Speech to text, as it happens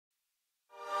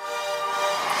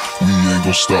We ain't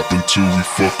gon' stop until we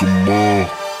fuck them all,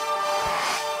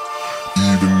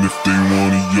 even if they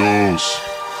wanted yours.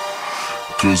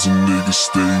 Cause a nigga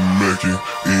stay mackin',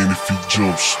 and if he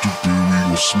jump stupid, we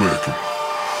gon' smack him.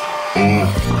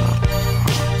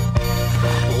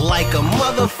 Like a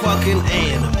motherfucking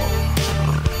animal.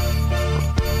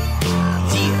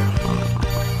 Yeah.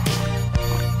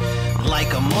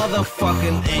 Like a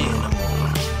motherfucking animal.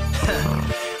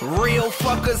 Real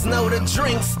fuckers know the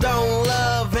drinks don't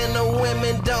love and the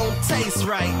women don't taste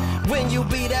right. When you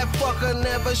be that fucker,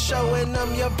 never showing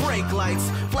them your brake lights.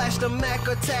 Flash the Mac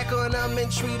attack on them and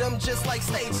treat them just like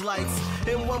stage lights.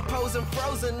 In one pose and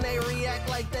frozen, they react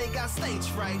like they got stage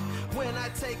fright. When I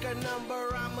take a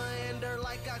number, I'ma end her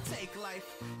like I take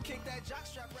life. Kick that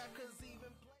jockstrap rap, cause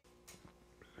even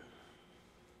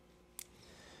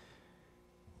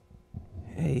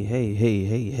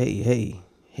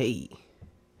Hey.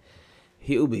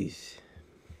 HuBes.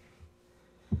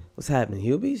 What's happening,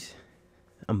 HuBes?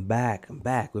 I'm back.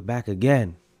 We're back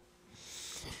again.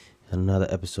 Another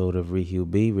episode of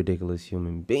RiHuBe, Ridiculous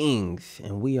Human Beings.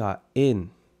 And we are in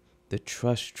the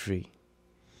trust tree,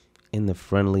 in the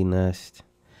friendly nest,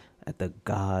 at the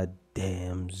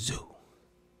goddamn zoo.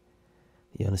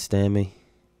 You understand me?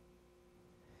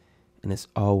 And it's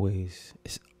always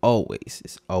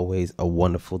a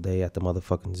wonderful day at the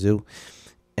motherfucking zoo.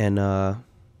 And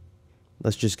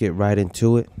let's just get right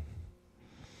into it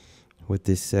with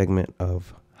this segment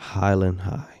of Highland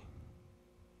High.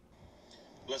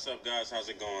 What's up, guys? How's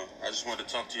it going? I just wanted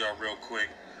to talk to y'all real quick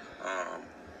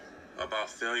about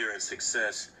failure and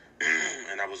success.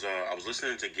 And I was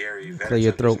listening to Gary. Clear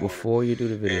your throat before you do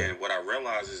the video. And what I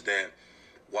realized is that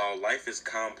while life is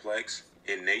complex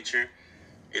in nature,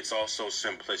 it's also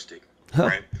simplistic,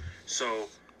 right? So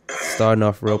starting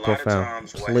off real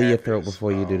profound. Clear your throat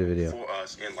before you do the video. For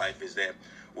us in life is that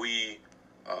we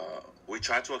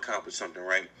try to accomplish something,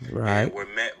 right? Right. And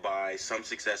we're met by some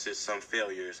successes, some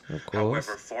failures. Of course.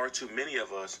 However, far too many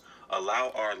of us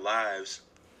allow our lives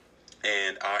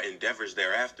and our endeavors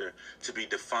thereafter to be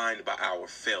defined by our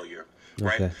failure.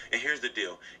 Right? Okay. And here's the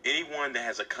deal. Anyone that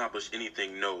has accomplished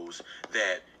anything knows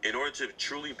that in order to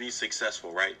truly be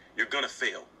successful, right, you're going to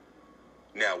fail.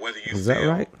 Now, whether you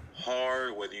fail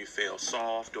hard, whether you fail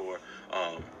soft, or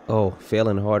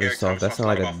failing hard or soft, that sounds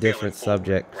like a different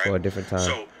subject for a different time.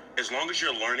 So as long as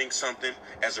you're learning something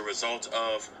as a result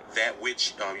of that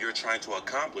which you're trying to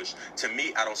accomplish, to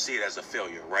me, I don't see it as a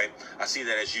failure, right? I see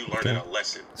that as you learning a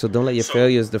lesson. So don't let your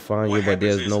failures define you, but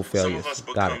there's no failures. Some of us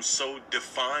Got become it. so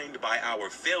defined by our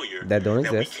failure that don't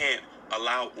exist. We can't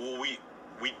allow,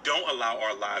 we don't allow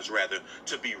our lives, rather,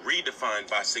 to be redefined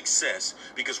by success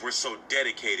because we're so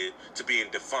dedicated to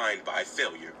being defined by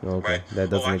failure. Okay, right? that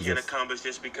doesn't exist. I can't exist. accomplish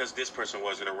this because this person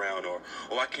wasn't around, or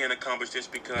I can't accomplish this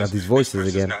because got these voices this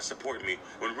person's again. not supporting me.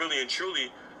 When really and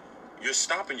truly, you're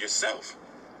stopping yourself.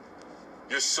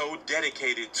 You're so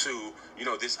dedicated to,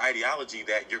 this ideology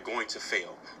that you're going to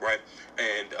fail, right?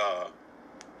 And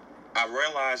I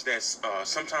realize that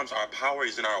sometimes our power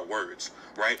is in our words,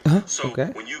 right? So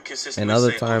when you consistently and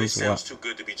other say, times, this sounds too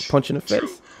good to be true, punch in the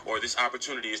face, or this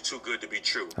opportunity is too good to be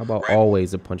true. How about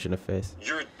always a punch in the face?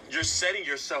 You're setting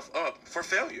yourself up for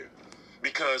failure.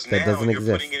 Because that now doesn't you're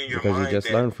exist putting it in your because mind you just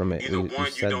that learned from it. Either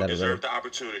one, you don't deserve already. the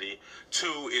opportunity.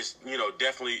 Two is,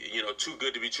 definitely, too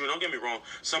good to be true. Don't get me wrong.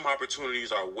 Some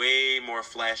opportunities are way more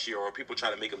flashier, or people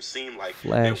try to make them seem like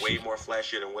they're way more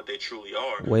flashier than what they truly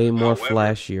are. Way more However,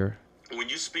 flashier. When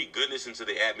you speak goodness into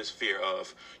the atmosphere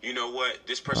of,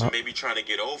 this person may be trying to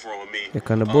get over on me. That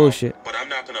kind of bullshit. But I'm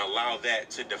not going to allow that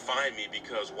to define me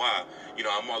because why?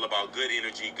 I'm all about good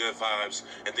energy, good vibes,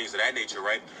 and things of that nature,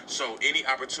 right? So any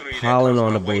opportunity that comes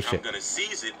my way, I'm going to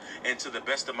seize it, and to the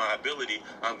best of my ability,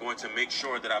 I'm going to make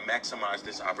sure that I maximize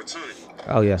this opportunity.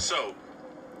 Oh, yeah. So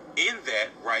in that,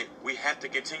 right, we have to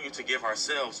continue to give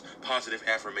ourselves positive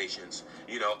affirmations.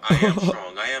 I am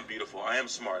strong, I am beautiful, I am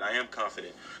smart, I am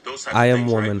confident. Those types of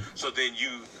things, woman. Right? So then you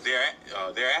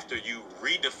thereafter you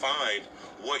redefine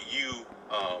what you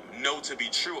know to be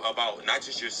true about not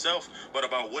just yourself, but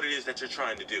about what it is that you're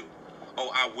trying to do.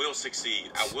 I will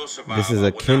succeed. I will survive. This is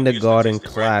a kindergarten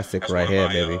classic right here,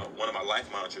 baby. One of my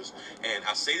life mantras, and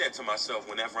I say that to myself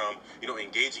whenever I'm,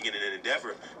 engaging in an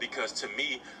endeavor, because to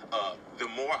me, the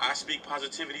more I speak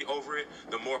positivity over it,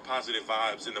 the more positive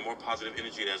vibes and the more positive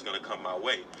energy that's gonna come my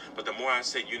way. But the more I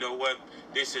say, you know what,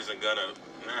 this isn't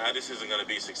gonna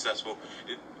be successful.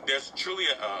 There's truly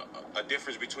a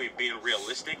difference between being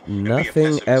realistic and being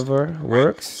pessimistic. Nothing ever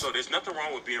works So there's nothing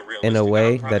wrong with being realistic. in a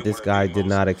way that this guy did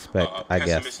not expect, I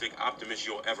guess. Optimist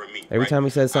you'll ever meet, Every time he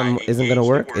says something isn't going to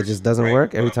work, it just doesn't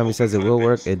work. Every time he says it will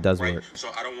work, it does work. So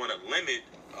I don't want to limit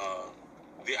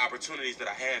the opportunities that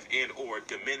I have and or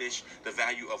diminish the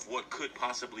value of what could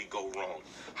possibly go wrong.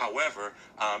 However,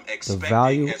 I'm expecting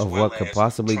value as of well what could as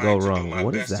possibly trying go to wrong. do my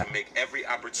What is best that? to make every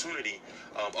opportunity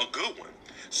a good one.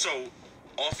 So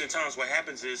oftentimes what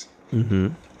happens is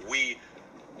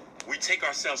we take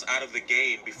ourselves out of the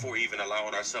game before even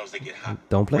allowing ourselves to get hot.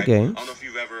 Don't play right? games. I don't know if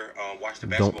you've ever watched a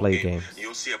Don't basketball play game. games.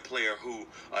 You'll see a player who,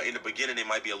 in the beginning, they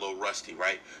might be a little rusty,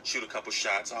 right? Shoot a couple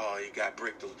shots. Oh, he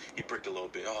bricked a little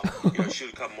bit. Oh,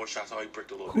 shoot a couple more shots. Oh, he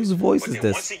bricked a little bit. Whose voice but is then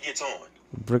this? Once he gets on,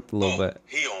 Bricked a little bit.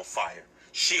 he on fire.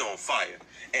 She on fire.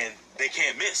 And they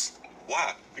can't miss.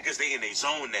 Why? Because they in a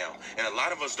zone now. And a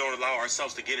lot of us don't allow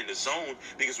ourselves to get in the zone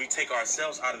because we take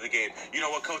ourselves out of the game. You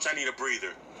know what, coach? I need a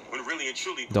breather. When really and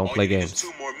truly, Don't all play you need games. is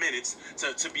 2 more minutes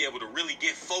to be able to really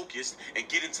get focused and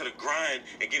get into the grind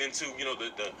and get into,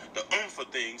 the oomph of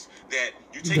things that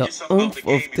you take The yourself out of the oomph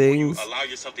game of before you things. allow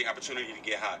yourself the opportunity to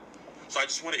get hot. So I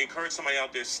just want to encourage somebody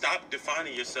out there, stop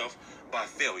defining yourself by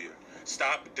failure.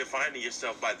 Stop defining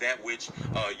yourself by that which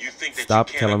you think that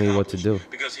Stop you can telling me what to accomplish. do.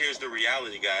 Because here's the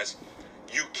reality, guys.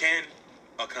 You can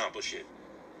accomplish it.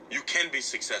 You can be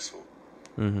successful.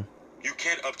 You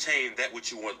can obtain that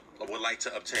which you would like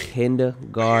to obtain.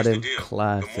 Kindergarten But here's the deal.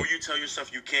 classic. The more you tell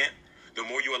yourself you can't, the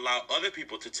more you allow other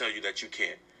people to tell you that you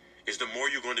can't. Is the more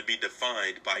you're going to be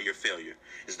defined by your failure.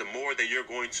 Is the more that you're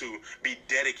going to be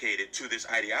dedicated to this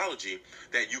ideology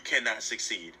that you cannot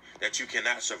succeed, that you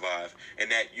cannot survive,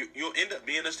 and that you'll end up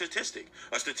being a statistic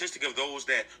of those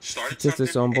that started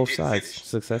Statistics something on and both didn't sides, finish.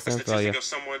 success A and failure. statistic of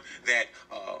someone that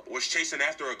was chasing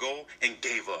after a goal and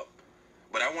gave up.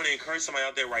 But I want to encourage somebody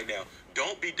out there right now.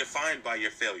 Don't be defined by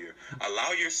your failure.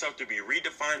 Allow yourself to be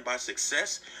redefined by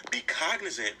success. Be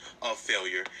cognizant of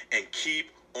failure and keep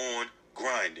on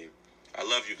grinding. I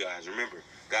love you guys. Remember,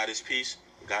 God is peace.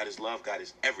 God is love. God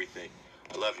is everything.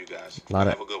 I love you guys. Have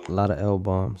a good one. A lot of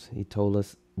L-bombs. He told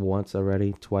us once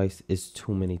already, twice is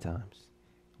too many times.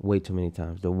 Way too many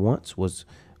times. The once was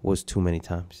too many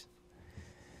times.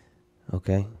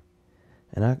 Okay?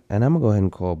 And I'm going to go ahead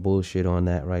and call bullshit on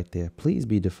that right there. Please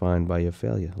be defined by your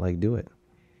failure. Like, do it.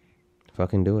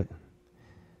 Fucking do it.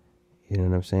 You know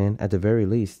what I'm saying? At the very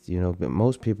least, but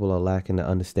most people are lacking the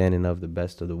understanding of the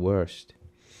best of the worst.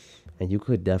 And you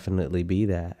could definitely be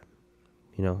that.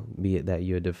 Be it that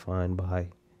you're defined by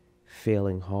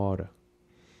failing harder.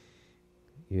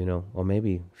 Or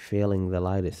maybe failing the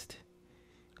lightest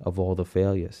of all the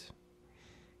failures.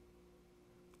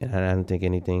 And I don't think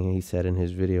anything he said in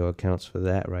his video accounts for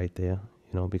that right there,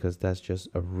 because that's just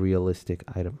a realistic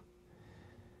item.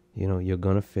 You're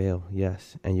going to fail,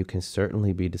 yes. And you can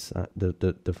certainly be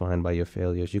defined by your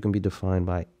failures. You can be defined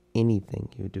by anything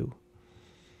you do.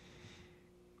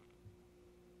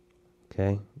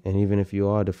 Okay? And even if you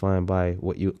are defined by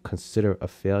what you consider a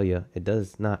failure, it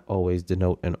does not always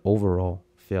denote an overall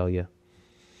failure.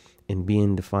 In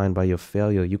being defined by your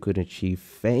failure, you could achieve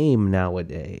fame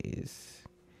nowadays,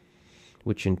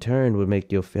 which in turn would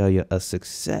make your failure a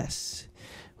success,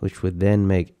 which would then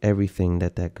make everything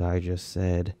that guy just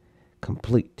said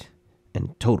complete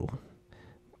and total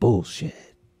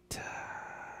bullshit.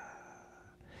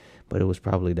 But it was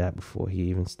probably that before he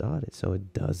even started, so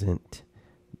it doesn't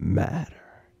matter.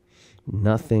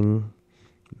 Nothing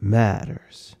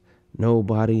matters.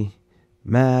 Nobody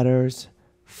matters.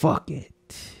 Fuck it.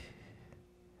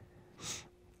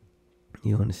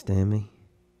 You understand me?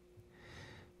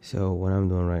 So what I'm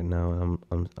doing right now,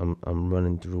 I'm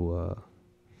running through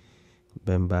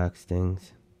Ben Bak's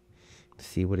things to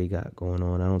see what he got going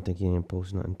on. I don't think he didn't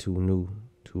post nothing too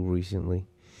recently.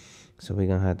 So we're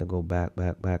gonna have to go back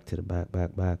to the back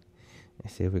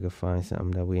and see if we can find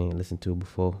something that we ain't listened to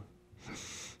before,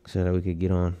 so that we could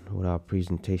get on with our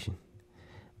presentation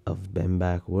of Ben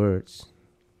Bak words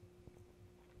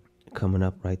coming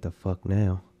up right the fuck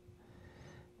now.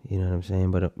 You know what I'm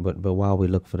saying? But while we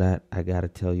look for that, I gotta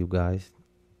tell you guys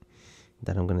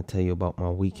that I'm gonna tell you about my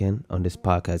weekend on this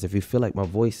podcast. If you feel like my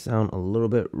voice sound a little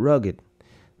bit rugged,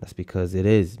 that's because it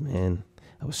is, man.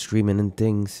 I was screaming and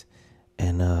things,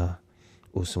 and it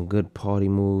was some good party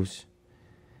moves.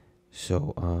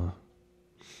 So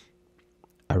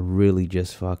I really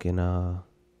just fucking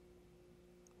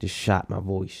just shot my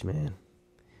voice, man.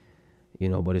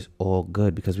 But it's all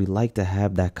good because we like to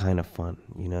have that kind of fun.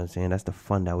 You know what I'm saying? That's the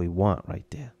fun that we want right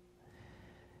there.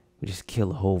 We just kill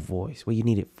the whole voice. What you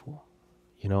need it for?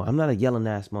 I'm not a yelling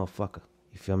ass motherfucker.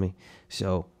 You feel me?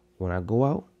 So when I go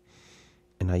out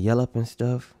and I yell up and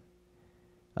stuff,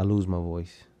 I lose my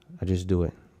voice. I just do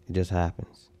it. It just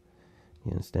happens.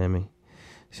 You understand me?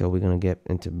 So we're going to get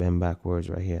into Ben Bak words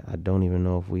right here. I don't even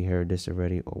know if we heard this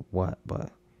already or what, but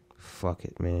fuck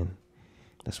it, man.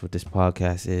 That's what this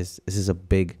podcast is. This is a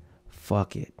big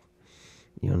fuck it.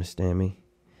 You understand me?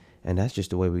 And that's just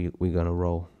the way we're going to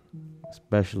roll,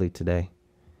 especially today,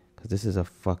 because this is a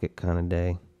fuck it kind of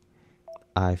day,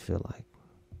 I feel like.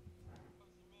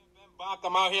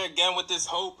 I'm out here again with this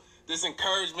hope, this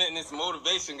encouragement, and this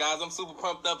motivation, guys. I'm super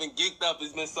pumped up and geeked up.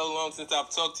 It's been so long since I've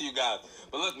talked to you guys.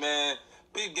 But look, man,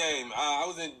 big game. I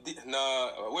was in,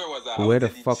 where was I? Where the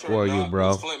fuck were you, bro? It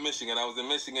was Flint, Michigan. I was in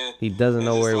Michigan. He doesn't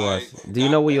know where he was. Do you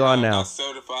know where you are now? Got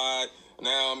certified.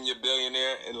 Now I'm your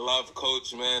billionaire and love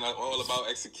coach, man. I'm all about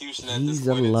execution at this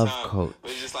point in time. He's a love coach.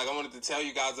 But it's just like I wanted to tell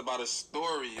you guys about a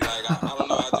story. Like I don't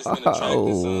know, I just been attracted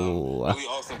some really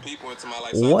awesome people into my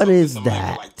life. So what is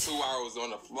that? For like 2 hours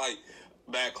on a flight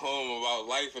back home about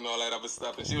life and all that other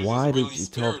stuff. And she was Why just really did you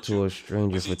talk to a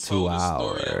stranger for 2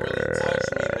 hours?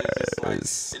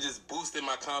 It just boosted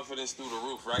my confidence through the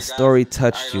roof, right, guys? Story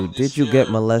touched you. Did you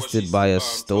get molested by a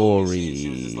story? She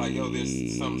was just like, yo,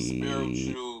 there's some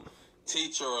spiritual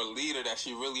teacher or leader that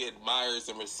she really admires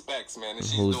and respects, man, and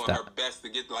she's doing her best to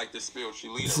get like the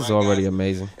spiritual leader. This is already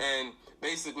amazing. And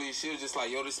basically, she was just like,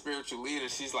 yo, the spiritual leader,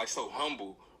 she's like so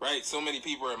humble, right? So many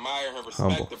people admire her,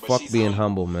 respect her, but fuck she's being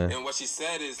humble, man. And what she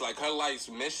said is like her life's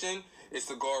mission is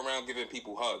to go around giving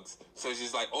people hugs. So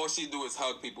she's like, all she do is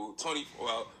hug people.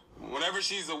 Whenever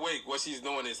she's awake, what she's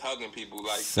doing is hugging people.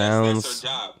 Like sounds that's her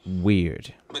job.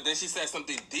 Weird. But then she said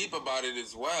something deep about it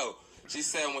as well. She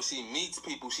said when she meets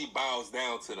people, she bows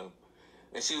down to them.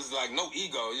 And she was like, no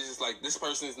ego. It's just like, this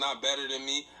person is not better than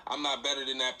me. I'm not better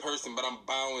than that person, but I'm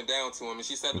bowing down to him. And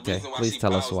she said the reason why she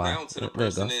bows down to the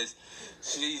person is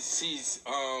she's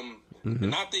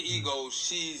not the ego.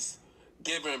 She's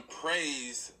giving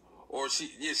praise, or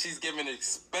she's giving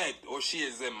respect, or she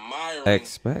is admiring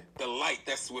the light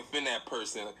that's within that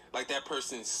person, like that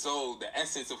person's soul, the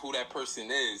essence of who that person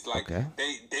is. Like they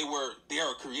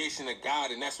are a creation of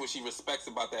God, and that's what she respects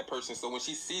about that person. So when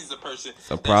she sees the person,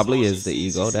 so probably is the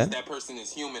ego that person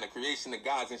is human, a creation of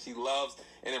God's, and she loves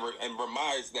and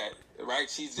admires that. Right?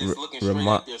 She's just looking straight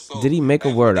at their soul. Did he make a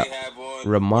word up?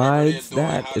 Reminds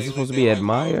that? Is it supposed to be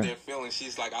admire?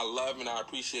 She's like, I love and I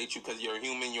appreciate you because you're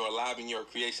human, you're alive, and you're a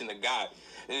creation of God.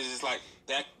 And it's just like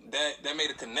that made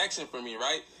a connection for me,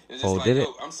 right? It's just did it?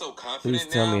 I'm so confident.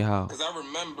 Please tell me how. Because I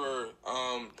remember,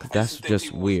 that's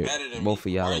just weird. Both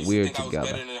of y'all are weird together. I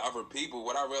was better than other people.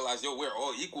 What I realized, we're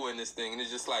all equal in this thing, and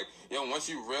it's just like, once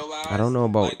you realize, I don't know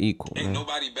about equal. Ain't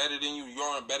nobody better than you. You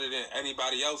aren't better than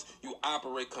anybody else. You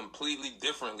operate completely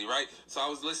differently, right? So I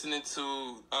was listening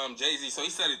to Jay-Z. So he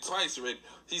said it twice, Rick.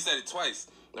 He said it twice.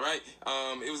 Right,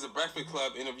 it was a Breakfast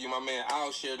Club interview. My man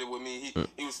Al shared it with me.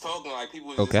 He was talking like people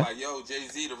was just like, "Yo,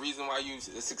 Jay-Z, the reason why you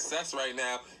a success right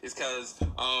now is because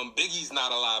Biggie's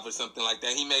not alive or something like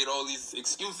that." He made all these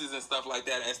excuses and stuff like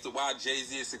that as to why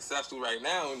Jay-Z is successful right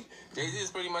now, and Jay-Z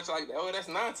is pretty much like, "Oh, that's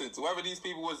nonsense. Whoever these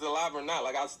people was alive or not,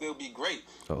 like I'll still be great."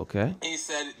 Okay. And he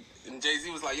said, and Jay-Z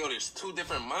was like, "Yo, there's two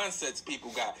different mindsets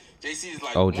people got." Jay-Z is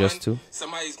like, just two.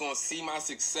 Somebody's gonna see my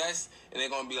success and they're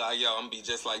gonna be like, "Yo, I'm gonna be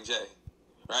just like Jay."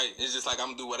 Right? It's just like I'm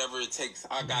gonna do whatever it takes.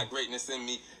 I got greatness in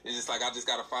me. It's just like I just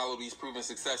gotta follow these proven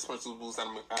success principles.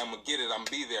 I'm gonna get it. I'm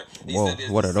gonna be there. He said there's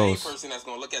the same person that's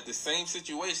gonna look at the same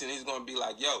situation. He's gonna be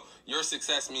like, "Yo, your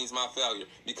success means my failure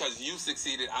because you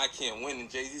succeeded. I can't win." And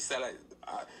Jay-Z said,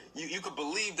 "You could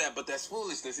believe that, but that's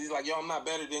foolishness." He's like, "Yo, I'm not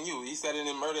better than you." He said it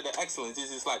in Murder to Excellence. He's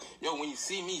just like, "Yo, when you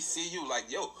see me, see you."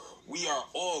 Like, yo, we are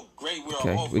all great.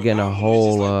 We're getting a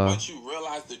whole once you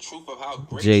realize the truth of how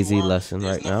great Jay-Z you are, lesson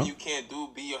right now. You can't do,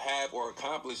 be, or have, or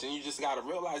accomplish, and you just gotta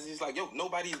realize he's like, yo,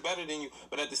 nobody's better than you,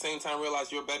 but at the same time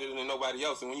realize you're better than nobody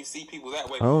else. And when you see people that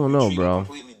way, I don't know, you treat bro. them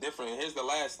completely different. And here's the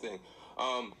last thing.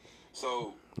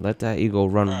 So let that ego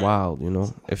run wild, you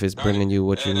know, if it's bringing you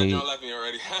what you need. Left me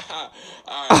already.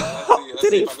 All right, let's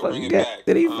Did see he if I can bring it forget? back.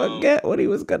 Did he forget what he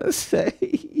was gonna say?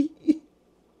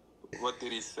 What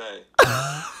did he say?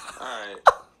 All right.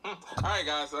 All right,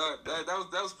 guys.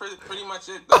 That was pretty much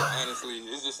it. Though, honestly,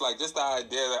 it's just like the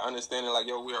idea that understanding like,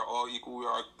 yo, we are all equal. We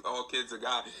are all kids of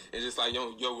God. It's just like,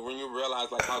 yo, when you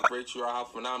realize like how great you are, how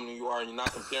phenomenal you are, and you're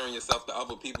not comparing yourself to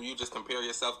other people, you just compare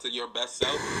yourself to your best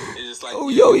self. It's just like,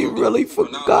 he really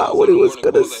forgot what he was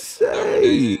gonna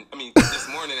say. And, this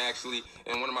morning actually,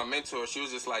 and one of my mentors, she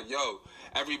was just like, yo,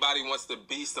 everybody wants to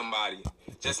be somebody.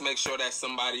 Just make sure that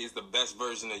somebody is the best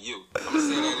version of you. I'm gonna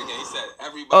say that again. He said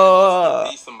everybody wants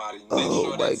to be somebody. Make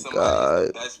sure that somebody is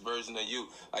the best version of you.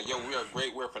 Like, yo, we are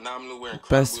great, we're phenomenal, we're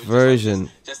incredible. Best version.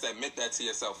 Just admit that to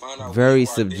yourself. Find out very who you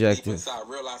are, subjective. Deep inside.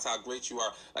 Realize how great you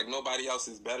are. Like nobody else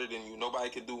is better than you. Nobody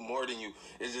can do more than you.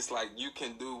 It's just like you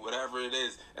can do whatever it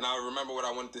is. And I remember what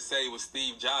I wanted to say was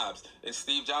Steve Jobs. And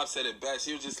Steve Jobs said it best.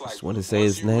 He was just like, just want to say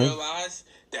his name. Realize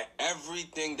that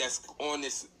everything that's on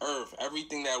this earth,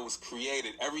 everything that was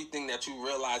created, everything that you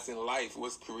realize in life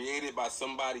was created by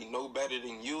somebody no better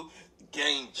than you.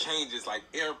 Game changes, like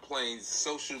airplanes,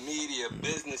 social media,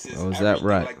 businesses, Oh, is everything. that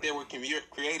right? Like they were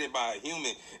created by a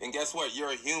human. And guess what?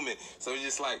 You're a human. So it's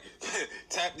just like,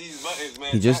 tap these buttons,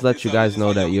 man. He just let you guys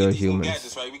know that you're a human.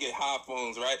 Right? We get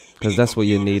iPhones, right? Because that's what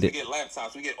you needed. We get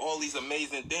laptops. We get all these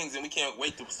amazing things, and we can't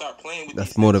wait to start playing with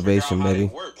that's these motivation, things, figure out baby. how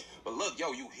they work. But look,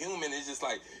 yo, you human. It's just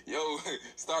like, yo,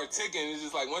 start ticking. It's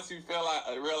just like once you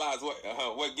realize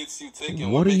what gets you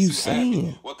ticking. What are makes you saying?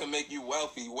 happy, what can make you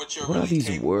wealthy? What you're what really are these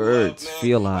capable words? of, man.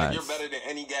 Feel Like, eyes. you're better than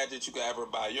any gadget you could ever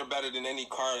buy. You're better than any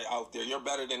car out there. You're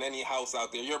better than any house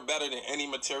out there. You're better than any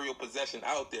material possession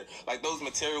out there. Like those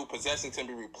material possessions can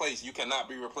be replaced. You cannot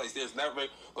be replaced. There's never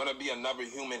gonna be another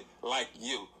human like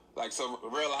you. Like, so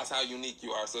realize how unique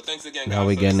you are. So thanks again, guys. Now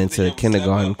we're getting into the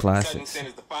kindergarten classics. Set new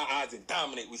standards, defy odds, and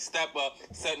dominate. We step up,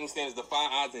 set new standards, defy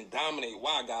odds, and dominate.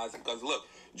 Why, guys? Because look,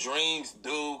 dreams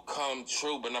do come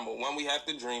true. But number one, we have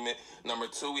to dream it. Number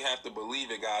two, we have to believe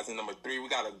it, guys. And number three, we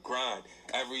gotta grind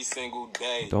every single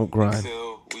day. Don't grind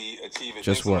until we achieve it. Just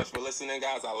thanks so work. much for listening,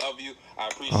 guys. I love you. I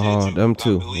appreciate you. Them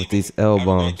too, with these L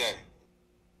bombs.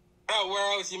 Oh,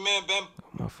 where else, you man, Ben?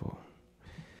 My fault.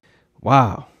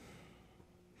 Wow.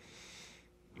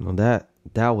 Well, that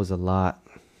was a lot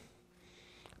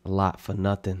for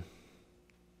nothing.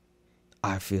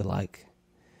 I feel like,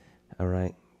 all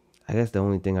right. I guess the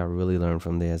only thing I really learned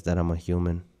from there is that I'm a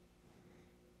human.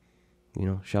 You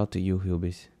know, shout to you,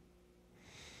 Hubes,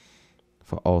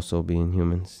 for also being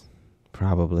humans,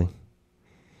 probably.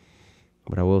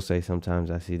 But I will say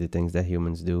sometimes I see the things that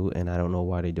humans do, and I don't know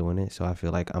why they're doing it. So I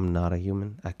feel like I'm not a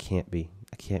human. I can't be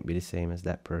the same as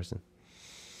that person.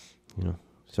 You know.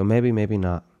 So maybe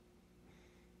not.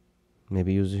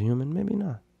 Maybe Youza human, maybe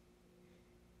not.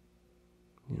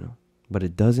 You know. But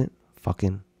it doesn't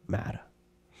fucking matter.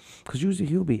 Because Youza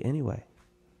HuBe anyway.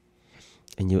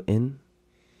 And you're in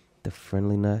the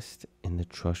friendly nest in the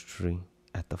trust tree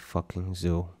at the fucking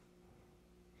zoo.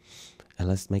 And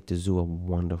let's make the zoo a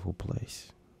wonderful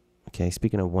place. Okay,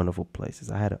 speaking of wonderful places,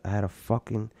 I had a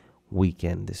fucking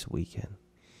weekend this weekend.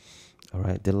 All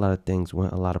right, did a lot of things,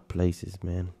 went a lot of places,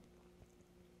 man.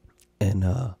 And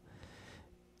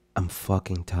I'm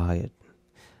fucking tired.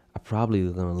 I probably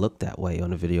gonna look that way on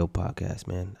the video podcast,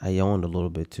 man. I yawned a little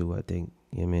bit too, I think.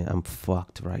 You know what I mean? I'm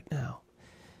fucked right now.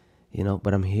 You know,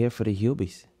 but I'm here for the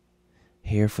Hubes.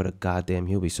 Here for the goddamn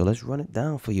Hubes. So let's run it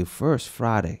down for you first.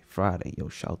 Friday. Yo,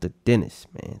 shout to Dennis,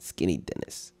 man. Skinny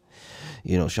Dennis.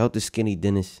 You know, shout to Skinny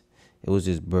Dennis. It was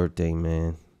his birthday,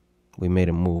 man. We made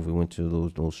a move. We went to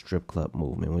those strip club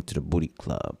movement. Went to the booty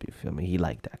club. You feel me? He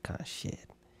liked that kind of shit.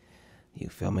 You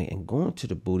feel me? And going to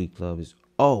the booty club is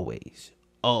always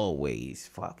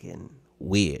fucking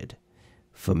weird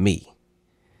for me.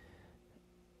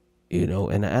 You know,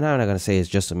 and I'm not going to say it's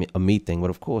just a me thing, but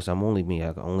of course, I'm only me.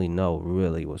 I can only know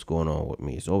really what's going on with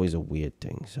me. It's always a weird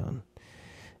thing, son.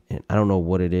 And I don't know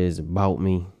what it is about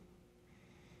me.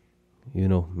 You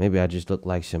know, maybe I just look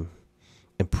like some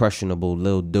impressionable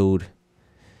little dude.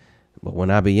 But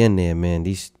when I be in there, man,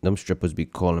 them strippers be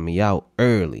calling me out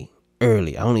early. I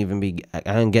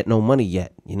don't get no money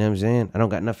yet. You know what I'm saying? I don't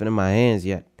got nothing in my hands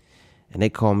yet. And they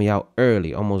call me out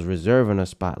early, almost reserving a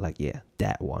spot. Like, yeah,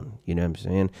 that one. You know what I'm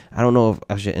saying? I don't know if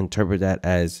I should interpret that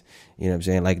as, you know what I'm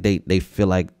saying? Like, they feel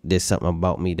like there's something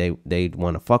about me. They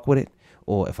want to fuck with it.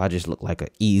 Or if I just look like an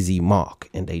easy mark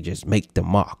and they just make the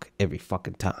mark every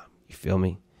fucking time. You feel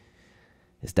me?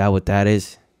 Is that what that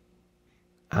is?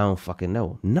 I don't fucking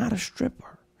know. Not a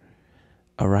stripper.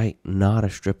 All right? Not a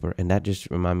stripper. And that just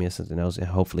remind me of something else. And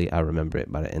hopefully I remember it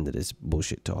by the end of this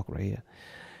bullshit talk right here.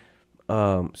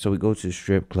 So we go to the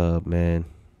strip club, man.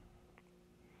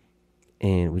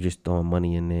 And we just throwing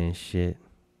money in there and shit.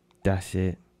 That's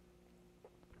it.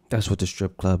 That's what the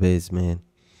strip club is, man.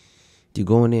 You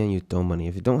go in there and you throw money.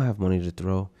 If you don't have money to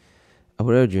throw, I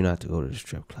would urge you not to go to the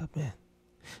strip club, man.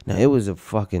 Now, it was a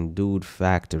fucking dude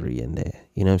factory in there.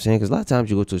 You know what I'm saying? Because a lot of times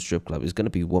you go to a strip club, it's going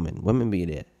to be women. Women be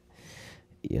there.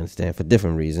 You understand? For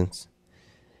different reasons.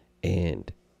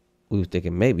 And we were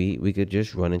thinking maybe we could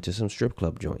just run into some strip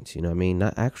club joints. You know what I mean?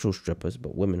 Not actual strippers,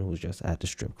 but women who's just at the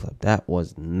strip club. That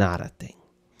was not a thing.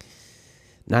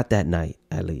 Not that night,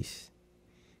 at least.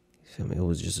 You feel me? It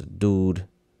was just a dude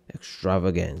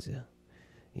extravaganza.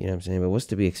 You know what I'm saying? But what's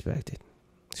to be expected?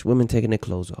 It's women taking their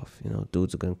clothes off. You know,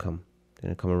 dudes are going to come. They're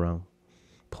going to come around.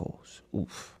 Pause.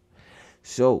 Oof.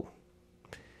 So,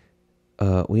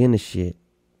 we in the shit.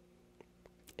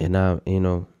 And I, you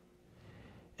know,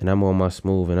 and I'm on my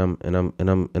smooth, and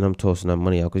I'm tossing that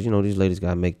money out, because you know these ladies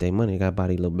gotta make their money. They gotta buy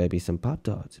these little baby some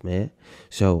Pop-Tarts, man.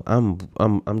 So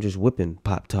I'm just whipping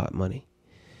Pop-Tart money.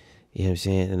 You know what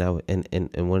I'm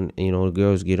saying? And when you know the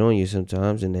girls get on you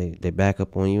sometimes, and they back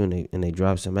up on you, and they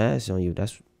drop some ass on you.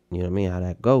 That's, you know what I mean, how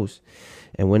that goes.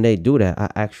 And when they do that, I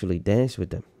actually dance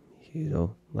with them. You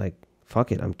know, like,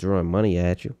 fuck it, I'm throwing money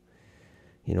at you.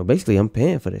 You know, basically I'm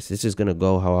paying for this. This is gonna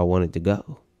go how I want it to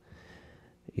go.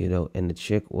 You know, and the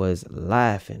chick was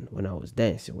laughing when I was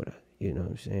dancing with her. You know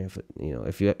what I'm saying? You know,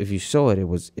 if you saw it, it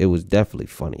was definitely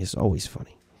funny. It's always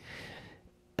funny.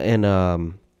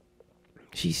 And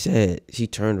she said, she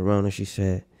turned around and she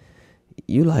said,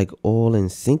 "You like all in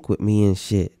sync with me and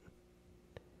shit."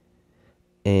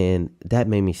 And that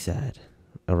made me sad.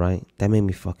 All right, that made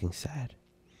me fucking sad,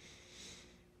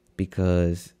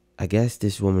 because I guess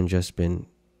this woman just been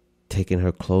taking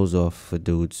her clothes off for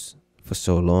dudes for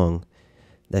so long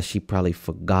that she probably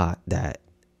forgot that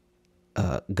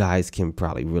guys can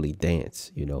probably really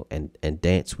dance, you know, and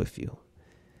dance with you,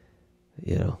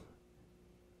 you know.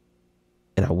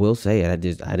 And I will say it, I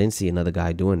didn't see another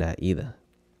guy doing that either,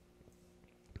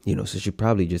 you know. So she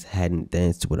probably just hadn't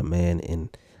danced with a man in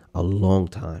a long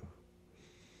time,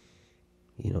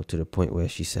 you know, to the point where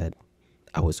she said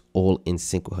I was all in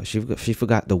sync with her. She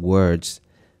forgot the words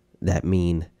that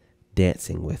mean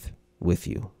dancing with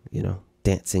you, you know,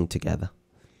 dancing together.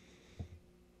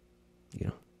 You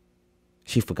know,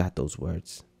 she forgot those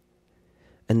words,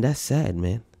 and that's sad,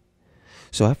 man.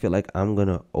 So I feel like I'm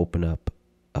gonna open up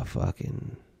a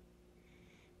fucking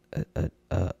a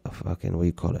fucking, what do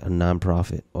you call it, a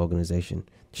non-profit organization,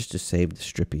 just to save the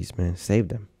strippies, man. Save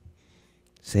them,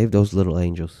 save those little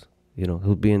angels, you know,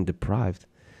 who are being deprived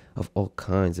of all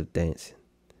kinds of dancing,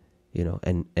 you know,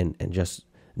 and just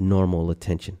normal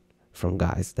attention from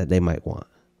guys that they might want.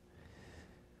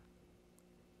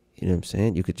 You know what I'm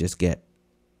saying? You could just get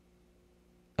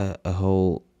a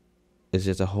whole, it's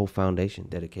just a whole foundation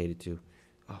dedicated to,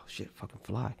 oh shit, fucking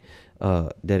fly,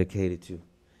 dedicated to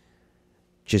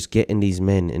just getting these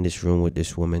men in this room with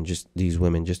this woman, just these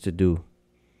women, just to do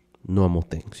normal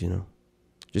things, you know,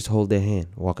 just hold their hand,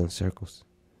 walk in circles.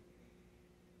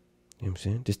 You know what I'm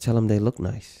saying? Just tell them they look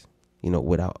nice, you know,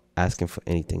 without asking for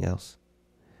anything else.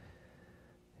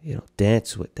 You know,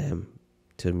 dance with them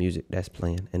to the music that's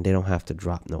playing, and they don't have to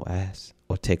drop no ass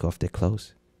or take off their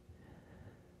clothes.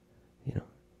 You know,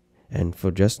 and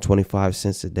for just 25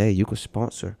 cents a day, you could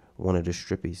sponsor one of the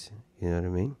strippies. You know what I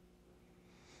mean?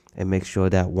 And make sure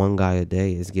that one guy a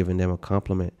day is giving them a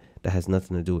compliment that has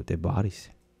nothing to do with their bodies.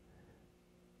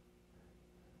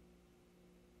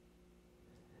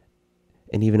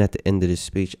 And even at the end of this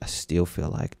speech, I still feel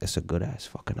like it's a good ass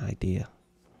fucking idea.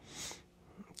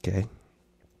 Okay.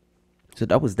 So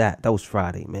that was that. That was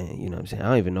Friday, man. You know what I'm saying? I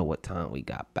don't even know what time we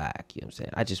got back. You know what I'm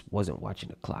saying? I just wasn't watching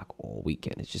the clock all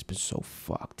weekend. It's just been so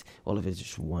fucked. All of it's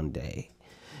just one day.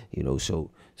 You know, so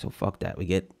fuck that. We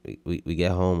get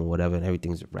home or whatever, and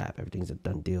everything's a wrap. Everything's a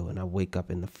done deal. And I wake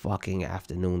up in the fucking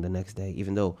afternoon the next day,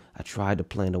 even though I tried to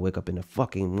plan to wake up in the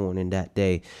fucking morning that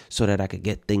day so that I could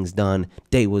get things done.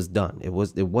 Day was done. It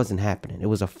wasn't happening. It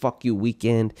was a fuck you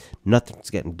weekend. Nothing's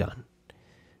getting done.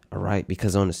 All right,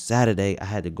 because on a Saturday I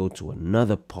had to go to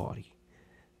another party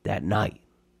that night,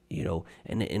 you know,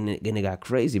 and it got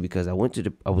crazy because I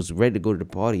was ready to go to the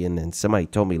party, and then somebody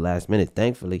told me last minute,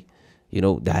 thankfully, you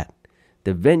know, that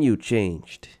the venue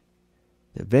changed.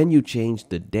 The venue changed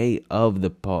the day of the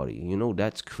party. You know,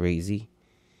 that's crazy.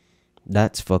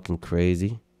 That's fucking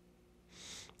crazy.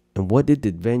 And what did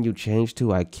the venue change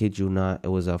to? I kid you not. It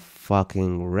was a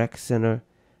fucking rec center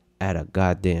at a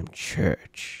goddamn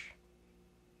church.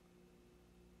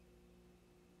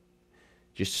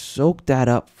 Just soak that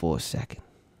up for a second.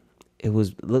 It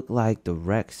looked like the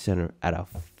rec center at a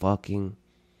fucking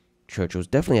church. It was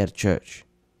definitely at a church,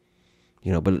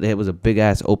 you know, but it was a big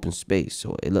ass open space,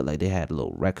 so it looked like they had a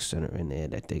little rec center in there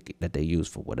that they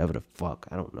used for whatever the fuck.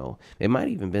 I don't know. It might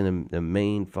even been the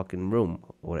main fucking room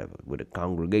or whatever where the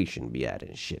congregation be at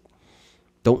and shit.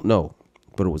 Don't know,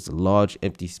 but it was a large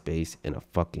empty space in a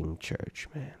fucking church,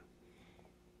 man.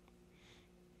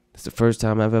 It's the first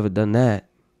time I've ever done that.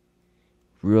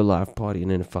 Real life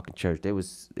partying in a fucking church. It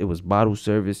was bottle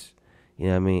service, you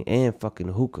know what I mean, and fucking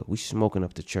hookah. We smoking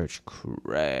up the church,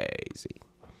 crazy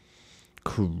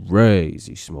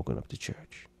smoking up the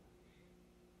church.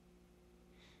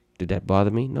 Did that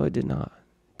bother me? No, it did not.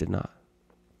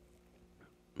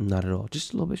 Not at all.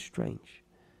 Just a little bit strange.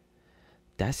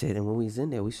 That's it. And when we was in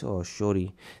there, we saw a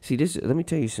shorty. See, this. Let me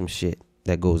tell you some shit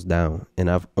that goes down, and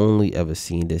I've only ever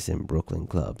seen this in Brooklyn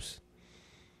clubs.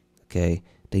 Okay.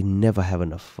 They never have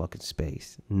enough fucking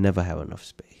space. Never have enough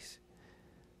space.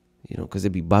 You because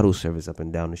there'd be bottle service up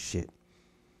and down the shit.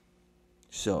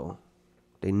 So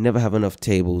they never have enough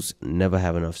tables, never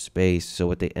have enough space. So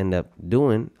what they end up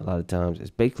doing a lot of times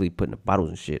is basically putting the bottles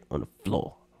and shit on the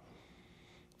floor.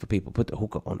 For people, put the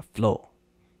hookah on the floor.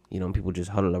 And people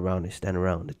just huddle around and stand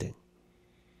around the thing.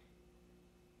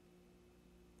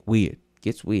 Weird.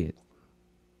 Gets weird.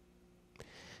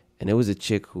 And there was a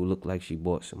chick who looked like she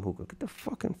bought some hookah. Get the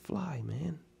fucking fly,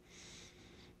 man.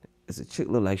 There's a chick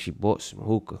looked like she bought some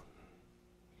hookah.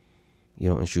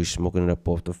 And she was smoking it up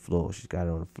off the floor. She's got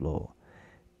it on the floor.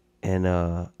 And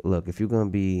look, if you're gonna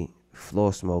be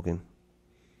floor smoking,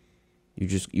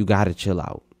 you gotta chill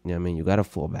out. You know what I mean? You gotta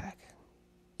fall back.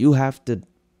 You have to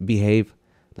behave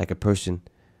like a person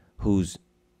who's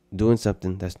doing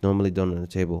something that's normally done on the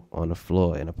table on the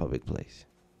floor in a public place.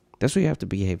 That's what you have to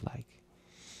behave like.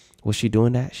 Was she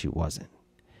doing that? She wasn't.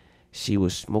 She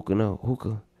was smoking a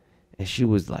hookah, and she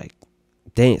was like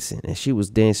dancing, and she was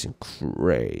dancing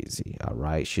crazy. All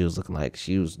right, she was looking like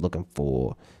she was looking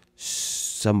for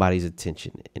somebody's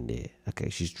attention in there. Okay,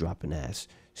 she's dropping ass,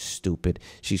 stupid.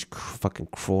 She's fucking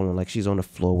crawling like she's on the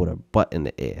floor with her butt in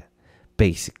the air,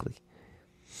 basically.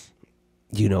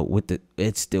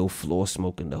 It's still floor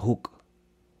smoking the hookah.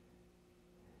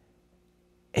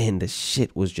 And the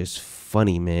shit was just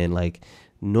funny, man. Like,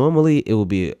 normally it would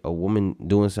be a woman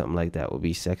doing something like that would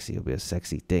be sexy. It would be a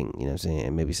sexy thing, you know what I'm saying?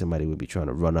 And maybe somebody would be trying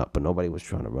to run up, but nobody was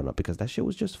trying to run up because that shit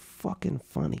was just fucking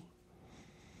funny.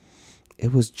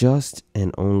 It was just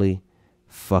and only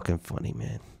fucking funny,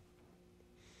 man.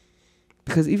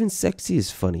 Because even sexy is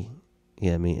funny, you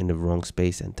know what I mean, in the wrong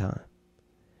space and time.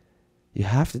 You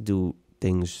have to do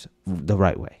things the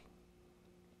right way.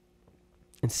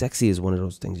 And sexy is one of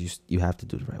those things you have to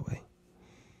do the right way.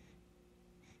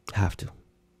 Have to.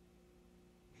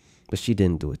 But she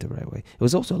didn't do it the right way. It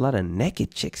was also a lot of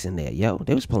naked chicks in there, yo.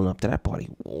 They was pulling up to that party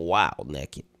wild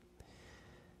naked.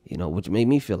 Which made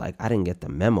me feel like I didn't get the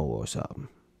memo or something.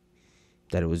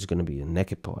 That it was going to be a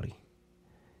naked party.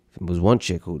 There was one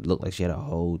chick who looked like she had her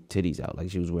whole titties out.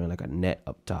 Like she was wearing like a net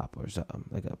up top or something.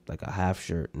 Like a half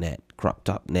shirt net, crop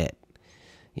top net.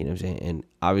 You know what I'm saying? And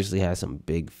obviously had some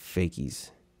big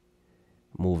fakies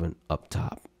moving up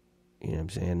top. You know what I'm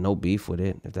saying? No beef with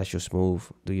it. If that's your smooth,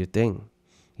 do your thing.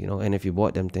 And if you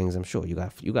bought them things, I'm sure you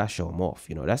got to show them off.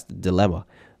 That's the dilemma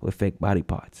with fake body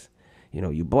parts.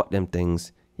 You bought them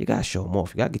things, you got to show them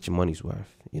off. You got to get your money's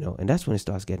worth, and that's when it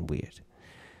starts getting weird.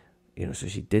 So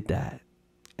she did that.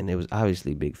 And it was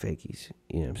obviously big fakies,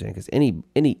 you know what I'm saying? Because any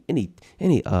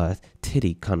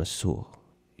titty connoisseur,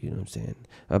 you know what I'm saying?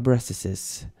 A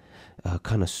breasticist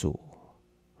connoisseur,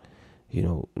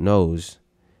 knows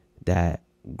that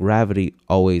gravity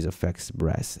always affects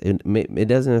breasts. It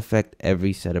doesn't affect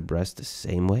every set of breasts the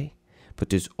same way,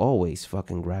 but there's always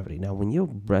fucking gravity. Now, when your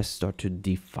breasts start to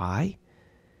defy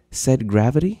said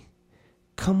gravity,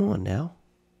 come on now.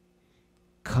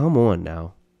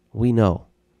 We know.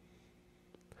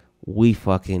 We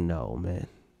fucking know, man.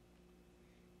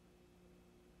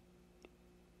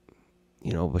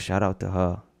 But shout out to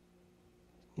her.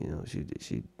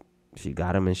 She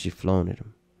got him and she flown at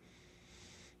him.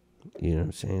 You know what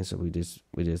I'm saying? So we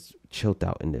just chilled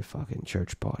out in the fucking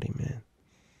church party, man.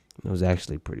 It was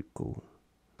actually pretty cool.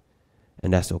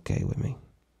 And that's okay with me.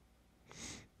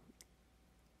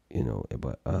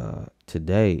 But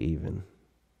today even,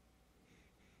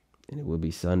 and it would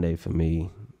be Sunday for me,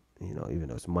 even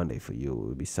though it's Monday for you, it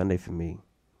would be Sunday for me.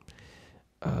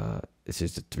 It's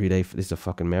just a 3-day, this is a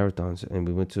fucking marathon. And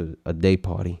we went to a day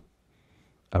party.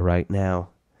 All right, now,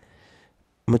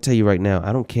 I'm going to tell you right now,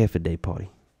 I don't care for day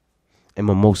party. And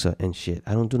mimosa and shit.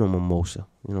 I don't do no mimosa.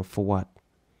 For what?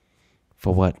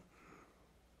 For what?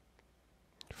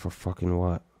 For fucking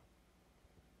what?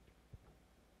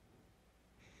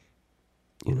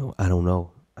 I don't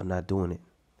know. I'm not doing it.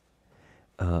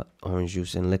 Orange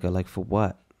juice and liquor, like for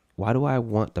what? Why do I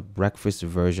want the breakfast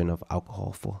version of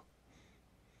alcohol for?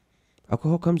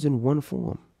 Alcohol comes in one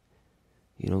form.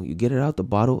 You get it out the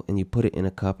bottle and you put it in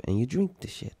a cup and you drink the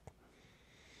shit.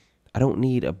 I don't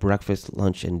need a breakfast,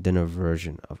 lunch, and dinner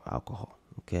version of alcohol,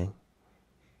 okay?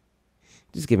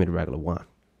 Just give me the regular wine.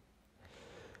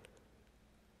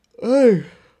 Hey,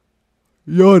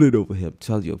 yawning over here.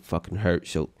 Tell you it fucking hurt.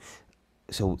 So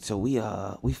we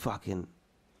at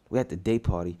the day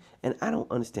party, and I don't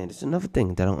understand. It's another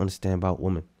thing that I don't understand about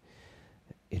women.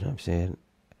 You know what I'm saying?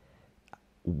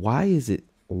 Why is it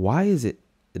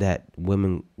that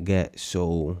women get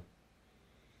so,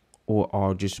 or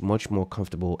are just much more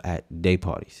comfortable at day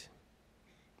parties?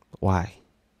 Why?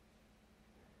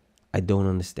 I don't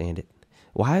understand it.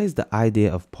 Why is the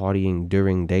idea of partying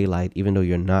during daylight, even though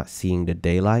you're not seeing the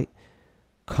daylight,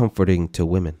 comforting to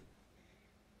women?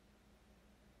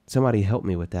 Somebody help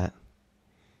me with that.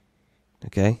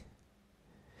 Okay?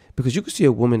 Because you could see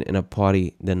a woman in a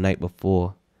party the night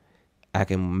before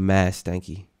acting mad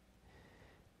stanky.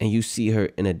 And you see her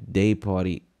in a day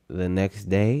party the next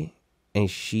day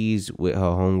and she's with her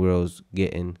homegirls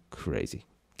getting crazy.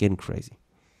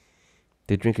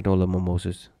 They're drinking all the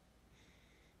mimosas.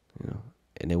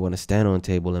 And they want to stand on a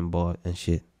table and bar and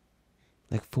shit.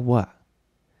 Like, for what?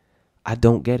 I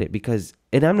don't get it. Because,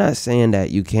 and I'm not saying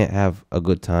that you can't have a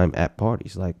good time at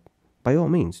parties. Like, by all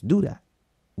means, do that.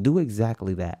 Do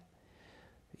exactly that.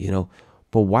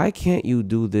 But why can't you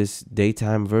do this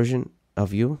daytime version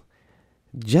of you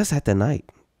just at the night?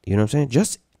 You know what I'm saying?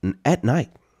 Just at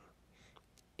night.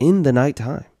 In the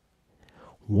nighttime.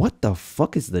 What the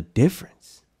fuck is the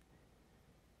difference?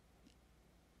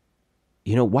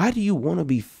 Why do you want to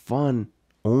be fun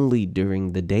only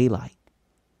during the daylight?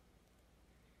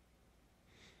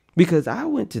 Because I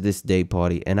went to this day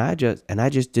party and I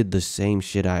just did the same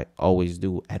shit I always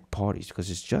do at parties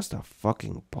because it's just a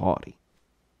fucking party.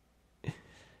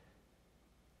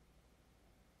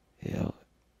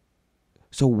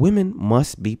 So women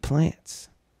must be plants.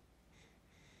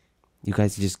 You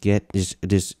guys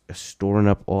just storing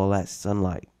up all that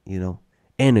sunlight,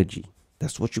 energy.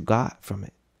 That's what you got from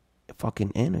it.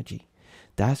 Fucking energy.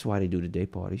 That's why they do the day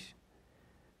parties.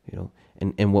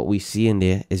 And what we see in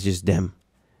there is just them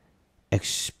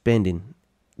expending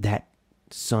that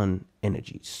sun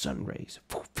energy, sun rays,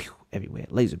 pew, pew, everywhere,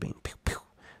 laser beam, pew, pew,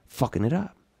 fucking it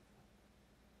up.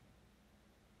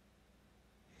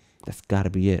 That's gotta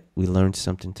be it. We learned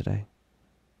something today.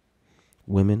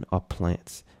 Women are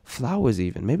plants. Flowers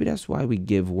even. Maybe that's why we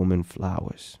give women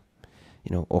flowers,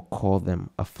 or call them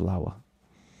a flower.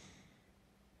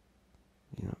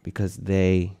 Because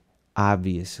they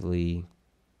obviously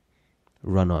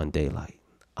run on daylight.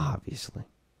 Obviously.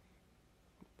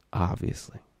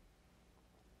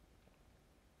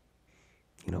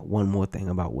 One more thing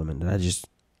about women that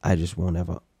I just won't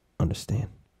ever understand.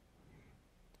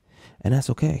 And that's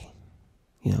okay.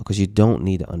 Because you don't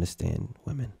need to understand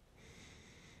women.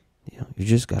 You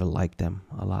just got to like them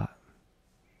a lot.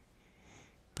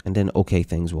 And then okay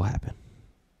things will happen.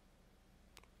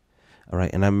 All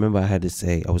right. And I remember I had to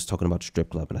say, I was talking about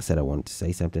strip club and I said I wanted to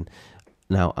say something.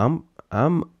 Now,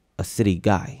 I'm a city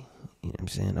guy. You know what I'm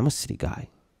saying? I'm a city guy.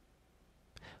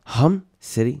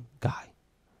 City guy.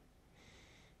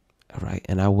 All right.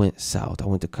 And I went south. I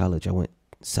went to college. I went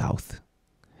south.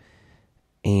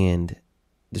 And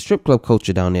the strip club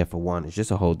culture down there, for one, is just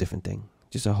a whole different thing.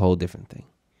 Just a whole different thing.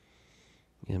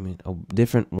 You know what I mean? A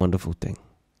different, wonderful thing.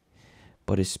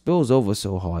 But it spills over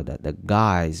so hard that the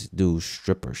guys do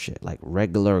stripper shit. Like,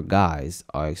 regular guys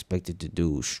are expected to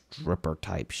do stripper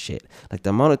type shit. Like, the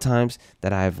amount of times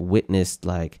that I've witnessed,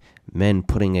 like, men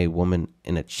putting a woman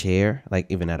in a chair, like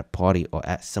even at a party or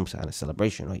at some kind of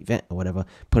celebration or event or whatever,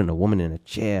 putting a woman in a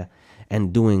chair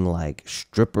and doing, like,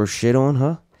 stripper shit on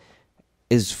her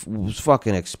was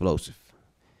fucking explosive.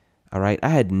 All right? I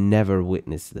had never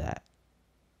witnessed that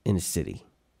in the city.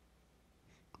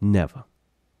 Never.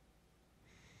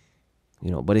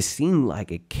 But it seemed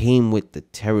like it came with the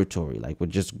territory. Like, we're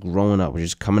just growing up, we're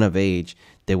just coming of age.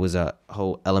 There was a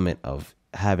whole element of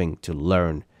having to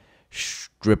learn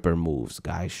stripper moves,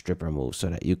 stripper moves, so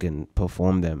that you can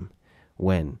perform them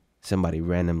when somebody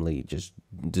randomly just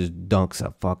dunks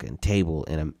a fucking table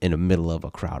in the middle of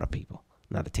a crowd of people.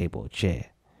 Not a table, a chair.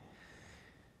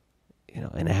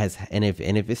 And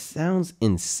if it sounds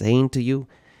insane to you,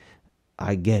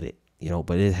 I get it.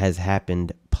 But it has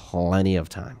happened plenty of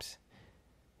times.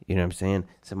 You know what I'm saying?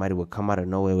 Somebody would come out of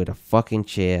nowhere with a fucking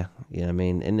chair. You know what I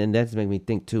mean? And then that's make me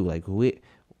think too, like,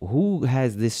 who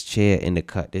has this chair in the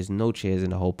cut? There's no chairs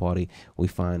in the whole party. We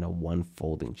find a one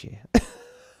folding chair.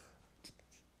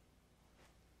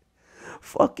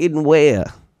 Fucking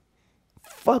where?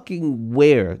 Fucking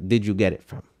where did you get it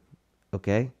from?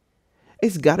 Okay?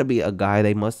 It's got to be a guy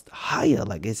they must hire.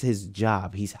 Like, it's his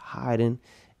job. He's hiding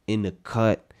in the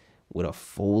cut with a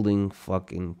folding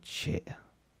fucking chair.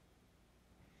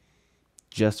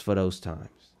 Just for those times.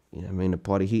 You know what I mean? The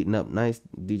party heating up nice.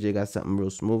 DJ got something real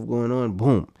smooth going on.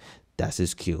 Boom. That's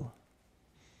his cue.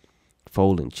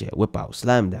 Folding chair. Whip out.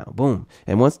 Slam down. Boom.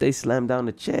 And once they slam down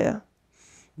the chair,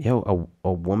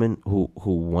 a woman who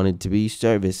wanted to be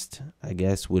serviced, I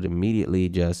guess, would immediately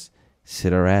just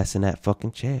sit her ass in that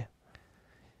fucking chair.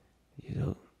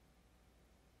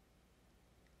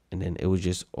 And then it was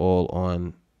just all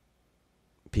on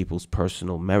people's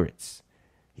personal merits.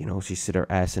 She sit her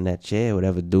ass in that chair.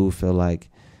 Whatever dude feel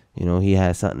like, he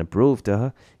had something to prove to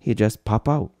her, he'd just pop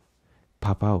out,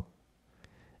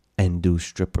 and do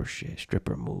stripper shit,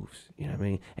 stripper moves. You know what I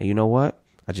mean? And you know what?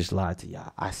 I just lied to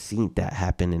y'all. I seen that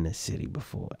happen in the city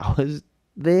before. I was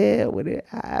there when it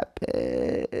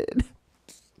happened.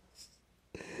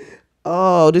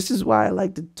 Oh, this is why I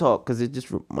like to talk, because it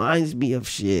just reminds me of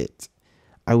shit.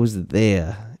 I was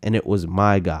there, and it was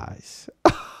my guys.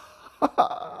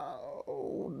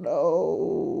 Oh,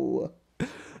 no.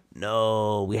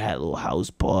 No, we had a little house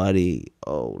party.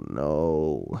 Oh,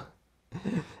 no.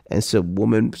 And some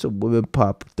women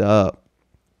popped up,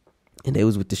 and they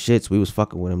was with the shits. We was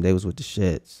fucking with them. They was with the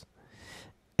shits.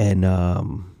 And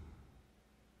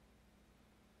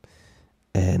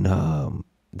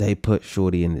they put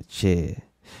Shorty in the chair.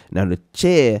 Now the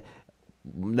chair,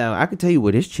 I can tell you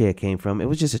where this chair came from. It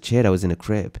was just a chair that was in the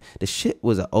crib. The shit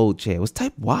was an old chair. It was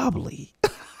type wobbly.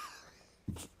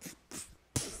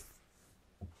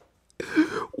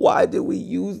 Why did we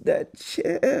use that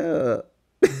chair?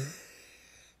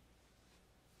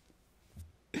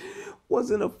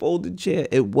 Wasn't a folded chair.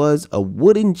 It was a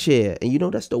wooden chair. And you know,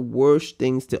 that's the worst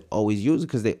things to always use,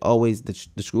 because they always, the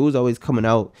screws always coming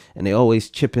out, and they always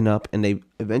chipping up, and they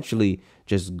eventually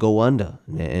just go under,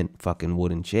 man. Fucking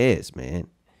wooden chairs, man.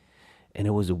 And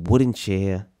it was a wooden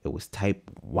chair. It was type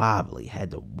wobbly,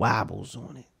 had the wobbles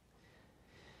on it.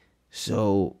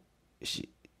 So she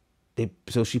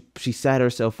sat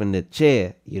herself in the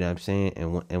chair, you know what I'm saying?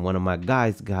 And one of my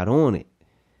guys got on it.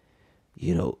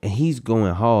 You know, and he's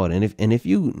going hard. And if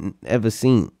you ever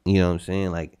seen, you know what I'm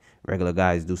saying, like regular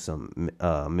guys do some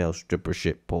male stripper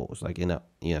shit pose, like, you know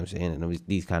what I'm saying, and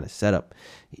these kind of setup,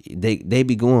 they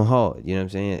be going hard, you know what I'm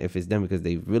saying, if it's them, because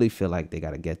they really feel like they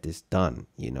got to get this done,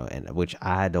 you know, and which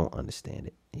I don't understand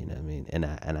it, you know what I mean, and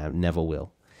I never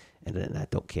will, and then I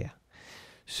don't care.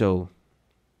 So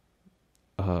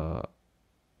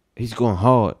he's going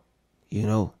hard, you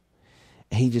know.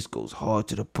 And he just goes hard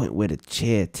to the point where the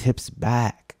chair tips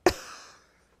back.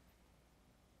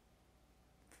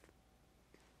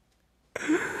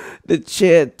 The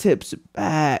chair tips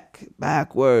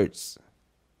backwards.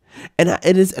 And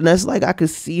that's like I could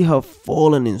see her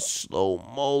falling in slow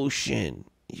motion,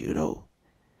 you know.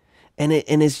 And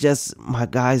it's just, my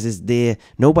guys is there.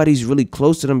 Nobody's really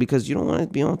close to them, because you don't want to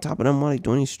be on top of them while they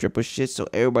doing these stripper shit. So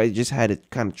everybody just had to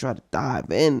kind of try to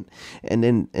dive in. And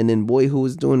then boy who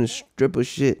was doing the stripper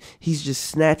shit, he's just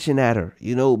snatching at her,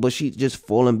 you know. But she just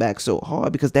falling back so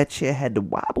hard because that chair had the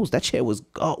wobbles. That chair was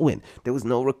going. There was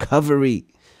no recovery.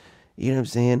 You know what I'm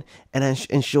saying?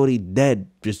 And Shorty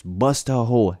dead just bust her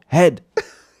whole head.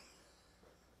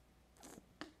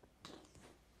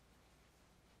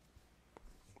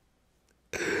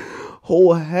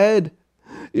 Whole head,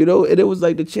 you know. And it was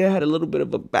like the chair had a little bit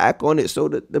of a back on it, so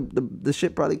the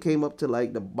shit probably came up to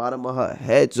like the bottom of her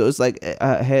head. So it's like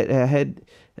her head,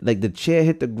 like the chair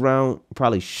hit the ground,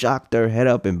 probably shocked her head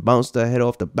up and bounced her head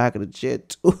off the back of the chair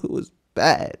too. It was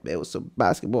bad, man. It was some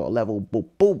basketball level boom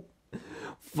boom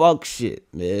fuck shit,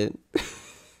 man.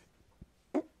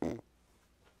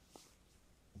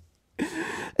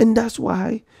 And that's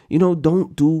why, you know,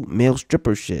 don't do male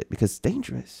stripper shit, because it's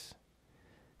dangerous.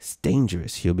 It's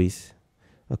dangerous, Hubies.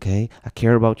 Okay? I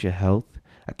care about your health.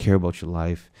 I care about your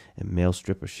life. And male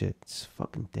stripper shit, it's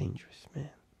fucking dangerous, man.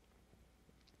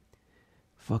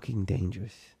 Fucking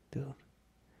dangerous, dude.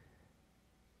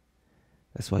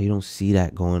 That's why you don't see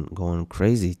that going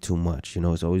crazy too much. You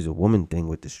know, it's always a woman thing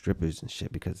with the strippers and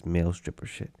shit, because male stripper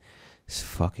shit is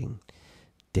fucking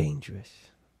dangerous.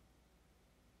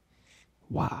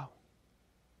 Wow.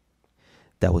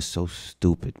 That was so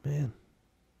stupid, man.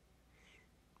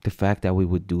 The fact that we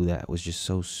would do that was just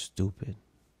so stupid.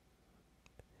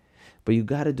 But you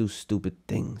gotta do stupid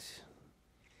things.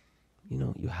 You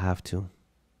know, you have to.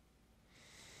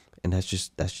 And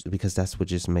that's because that's what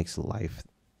just makes life,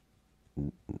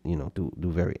 you know, do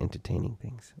very entertaining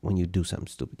things. When you do something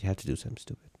stupid, you have to do something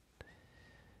stupid.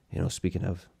 You know, speaking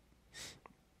of,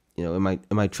 you know, in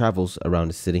my travels around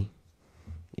the city,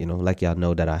 you know, like y'all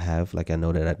know that I have, like I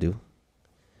know that I do,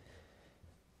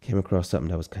 came across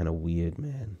something that was kind of weird,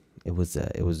 man. It was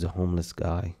a homeless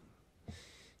guy.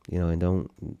 You know, and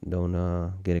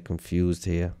don't get it confused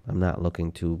here. I'm not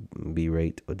looking to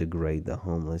berate or degrade the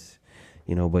homeless,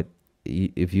 you know, but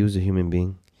if you was a human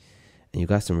being and you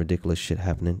got some ridiculous shit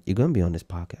happening, you're gonna be on this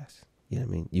podcast. You know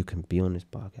what I mean? You can be on this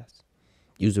podcast.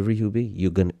 Youza HuBe,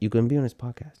 you're gonna be on this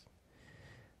podcast.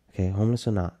 Okay, homeless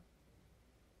or not.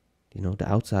 You know,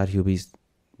 the outside Hubies,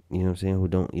 you know what I'm saying, who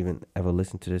don't even ever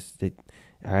listen to this,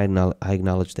 I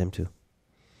acknowledge them too.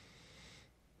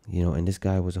 You know, and this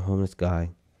guy was a homeless guy.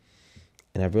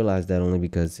 And I realized that only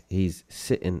because he's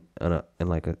sitting in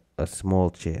like a small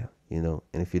chair, you know.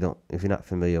 And if you're not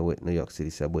familiar with New York City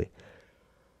subway,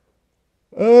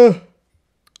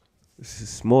 It's a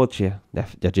small chair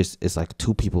that just it's like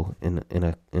two people in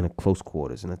a close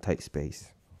quarters in a tight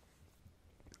space.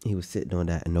 He was sitting on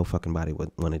that, and no fucking body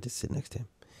wanted to sit next to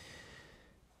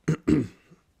him.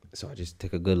 So I just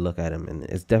took a good look at him, and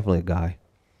it's definitely a guy.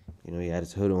 You know, he had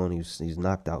his hood on. He's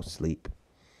knocked out sleep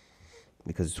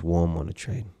because it's warm on the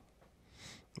train,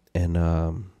 and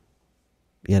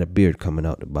he had a beard coming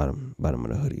out the bottom of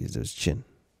the hoodie. It's his chin.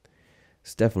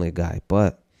 It's definitely a guy,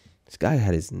 but this guy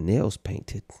had his nails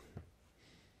painted.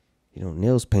 You know,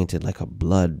 nails painted like a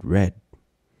blood red.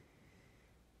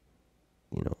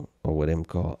 You know, or what them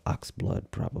call ox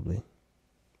blood, probably.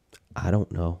 I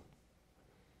don't know.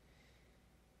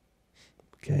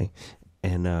 Okay,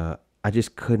 and I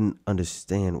just couldn't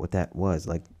understand what that was.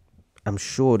 Like, I'm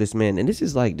sure this man, and this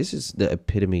is the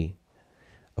epitome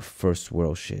of first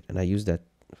world shit. And I used that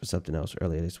for something else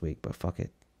earlier this week, but fuck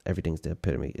it. Everything's the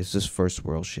epitome. It's just first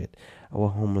world shit. Our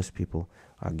homeless people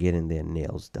are getting their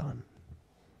nails done.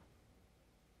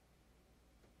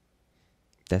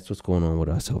 That's what's going on with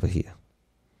us over here.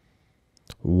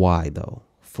 Why though?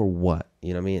 For what?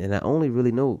 You know what I mean? And I only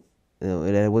really know, you know,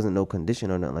 there wasn't no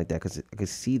condition or nothing like that because I could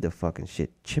see the fucking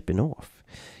shit chipping off.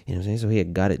 You know what I'm saying? So he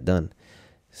had got it done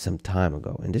some time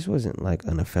ago. And this wasn't like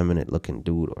an effeminate looking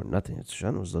dude or nothing. His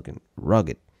son was looking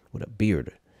rugged with a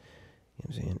beard. You know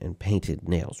what I'm saying? And painted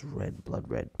nails, blood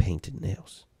red painted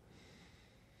nails.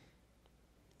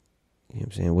 You know what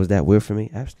I'm saying? Was that weird for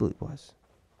me? Absolutely was.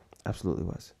 Absolutely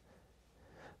was.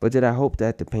 But did I hope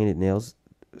that the painted nails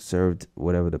served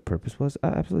whatever the purpose was? I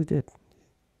absolutely did.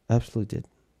 Absolutely did.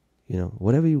 You know,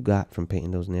 whatever you got from painting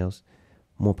those nails,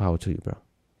 more power to you, bro.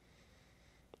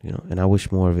 You know, and I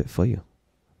wish more of it for you.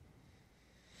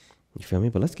 You feel me?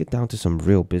 But let's get down to some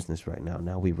real business right now.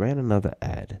 Now, we ran another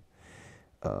ad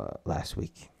last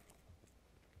week,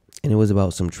 and it was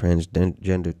about some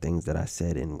transgender things that I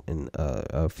said in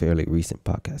a fairly recent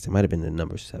podcast. It might have been the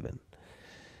number 7.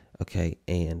 Okay,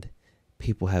 and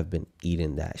people have been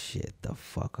eating that shit the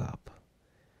fuck up,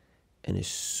 and it's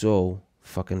so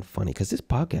fucking funny because this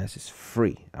podcast is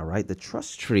free. All right, the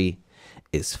trust tree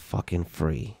is fucking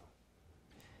free.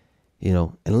 You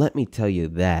know, and let me tell you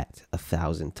that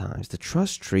 1,000 times. The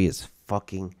trust tree is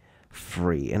fucking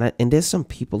free. And there's some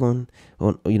people on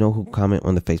you know, who comment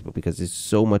on the Facebook because there's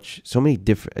so many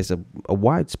different, it's a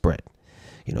widespread,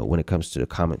 you know, when it comes to the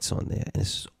comments on there. And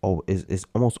it's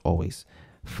almost always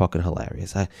fucking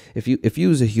hilarious. If you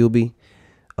use a HuBe,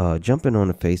 jump in on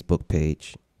the Facebook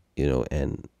page, you know,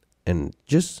 and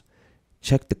just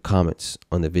check the comments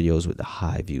on the videos with the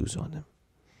high views on them.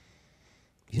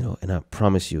 You know, and I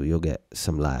promise you'll get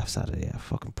some laughs out of there. I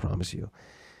fucking promise you.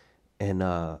 And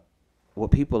what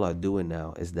people are doing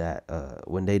now is that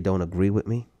when they don't agree with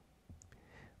me,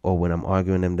 or when I'm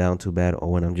arguing them down too bad,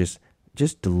 or when I'm just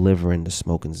delivering the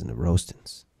smokings and the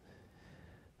roastings,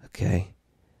 okay,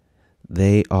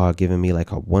 they are giving me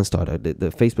like a 1-star.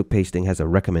 The Facebook page thing has a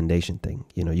recommendation thing.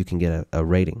 You know, you can get a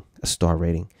rating, a star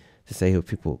rating, to say if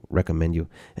people recommend you.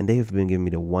 And they have been giving me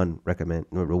the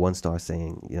 1-star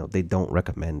saying, you know, they don't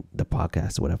recommend the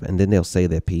podcast or whatever. And then they'll say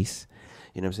their piece.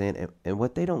 You know what I'm saying? And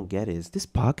what they don't get is this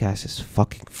podcast is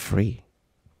fucking free.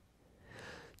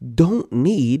 Don't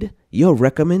need your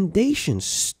recommendation,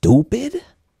 stupid.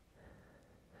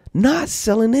 Not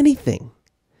selling anything.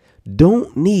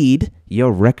 Don't need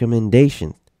your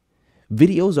recommendation.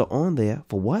 Videos are on there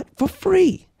for what? For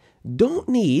free. Don't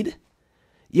need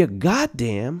your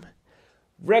goddamn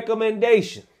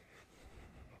recommendation.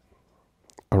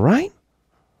 All right?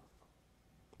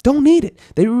 Don't need it.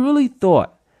 They really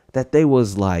thought that they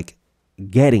was like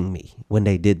getting me when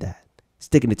they did that,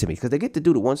 sticking it to me, because they get to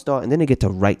do the 1-star and then they get to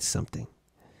write something,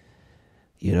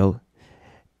 you know.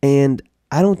 And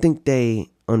I don't think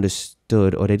they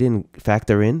understood, or they didn't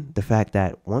factor in the fact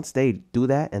that once they do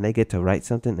that and they get to write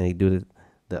something and they do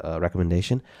the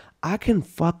recommendation, I can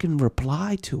fucking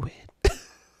reply to it.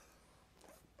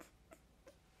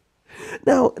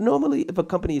 Now, normally, if a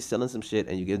company is selling some shit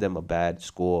and you give them a bad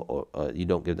score, or you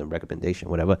don't give them recommendation,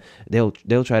 whatever, they'll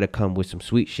try to come with some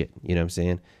sweet shit. You know what I'm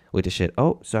saying? With the shit.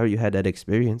 Oh, sorry you had that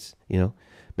experience. You know,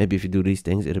 maybe if you do these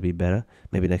things, it'll be better.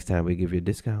 Maybe next time we give you a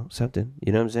discount, something.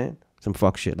 You know what I'm saying? Some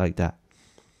fuck shit like that.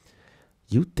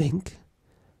 You think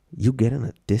you getting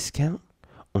a discount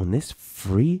on this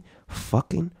free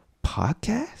fucking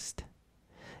podcast?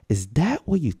 Is that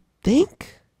what you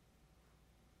think?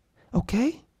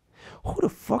 Okay. Who the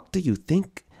fuck do you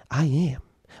think I am?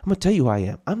 I'm going to tell you who I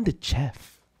am. I'm the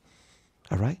chef.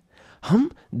 All right?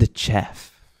 I'm the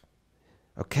chef.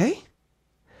 Okay?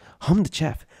 I'm the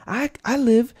chef. I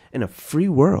live in a free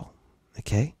world.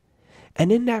 Okay?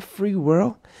 And in that free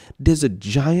world, there's a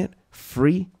giant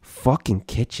free fucking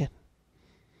kitchen.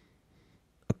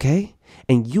 Okay?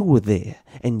 And you were there.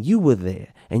 And you were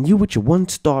there. And you with your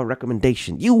 1-star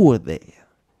recommendation. You were there.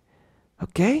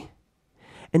 Okay?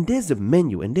 And there's a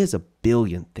menu. And there's a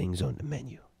billion things on the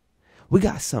menu. We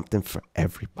got something for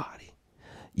everybody.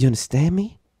 You understand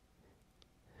me?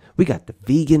 We got the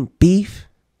vegan beef.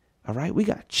 All right? We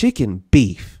got chicken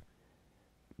beef.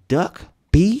 Duck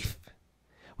beef.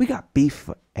 We got beef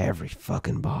for every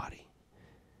fucking body.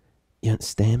 You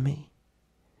understand me?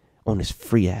 On this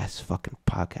free ass fucking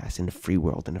podcast in the free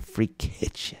world, in the free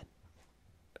kitchen.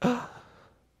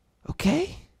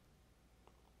 Okay?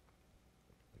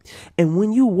 And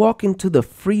when you walk into the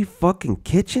free fucking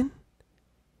kitchen,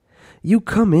 you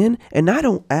come in and I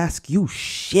don't ask you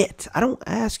shit. I don't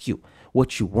ask you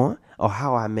what you want or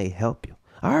how I may help you.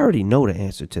 I already know the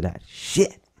answer to that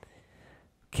shit.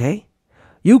 Okay?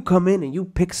 You come in and you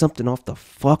pick something off the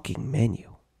fucking menu.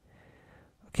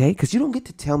 Okay? Because you don't get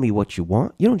to tell me what you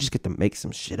want. You don't just get to make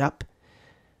some shit up.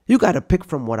 You got to pick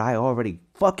from what I already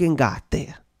fucking got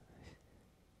there.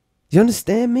 You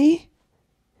understand me?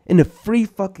 In the free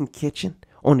fucking kitchen,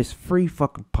 on this free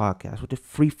fucking podcast, with the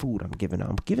free food I'm giving out.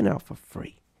 I'm giving it out for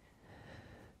free.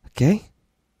 Okay?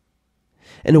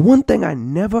 And the one thing I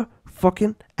never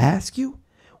fucking ask you,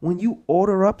 when you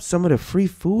order up some of the free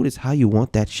food, is how you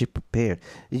want that shit prepared.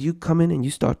 You come in and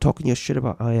you start talking your shit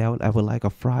about, oh yeah, I would like a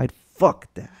fried.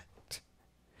 Fuck that.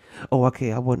 Oh,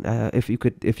 okay, I want, if you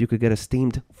could get a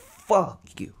steamed.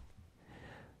 Fuck you.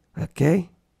 Okay?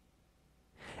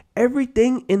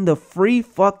 Everything in the free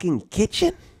fucking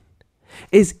kitchen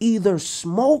is either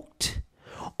smoked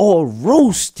or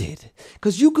roasted.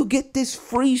 Because you could get this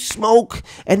free smoke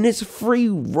and this free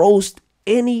roast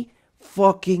any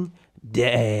fucking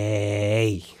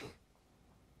day.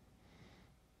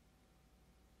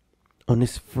 On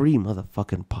this free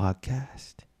motherfucking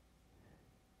podcast.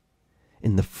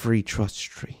 In the free trust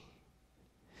tree.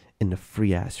 In the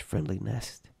free ass friendly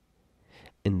nest.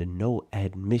 In the no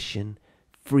admission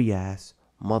free ass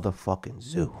motherfucking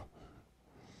zoo.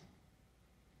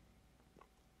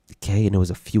 Okay, and there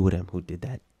was a few of them who did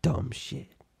that dumb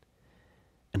shit.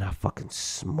 And I fucking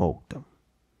smoked them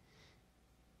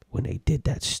when they did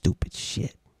that stupid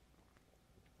shit.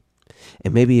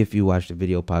 And maybe if you watch the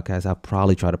video podcast, I'll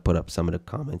probably try to put up some of the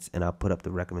comments and I'll put up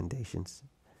the recommendations.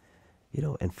 You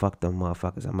know, and fuck them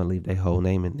motherfuckers. I'm going to leave their whole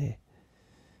name in there.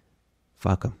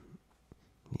 Fuck them.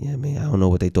 Yeah, man, I don't know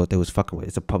what they thought they was fucking with.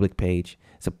 It's a public page.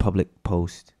 It's a public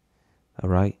post. All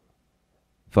right?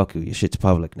 Fuck you. Your shit's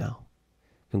public now.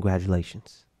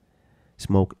 Congratulations.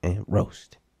 Smoke and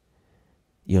roast.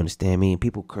 You understand me? And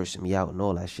people cursing me out and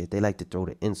all that shit. They like to throw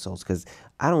the insults because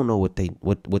I don't know what they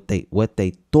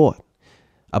thought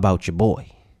about your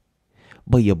boy.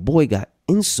 But your boy got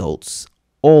insults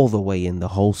all the way in the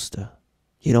holster.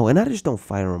 You know, and I just don't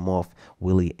fire them off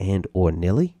willy and or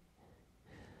nilly.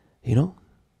 You know?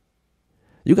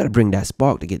 You got to bring that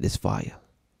spark to get this fire.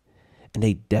 And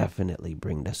they definitely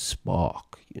bring the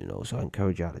spark, you know. So I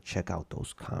encourage y'all to check out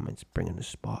those comments, bringing the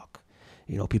spark.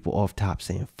 You know, people off top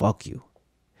saying, fuck you.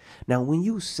 Now, when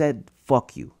you said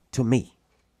fuck you to me,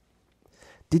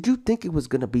 did you think it was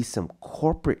going to be some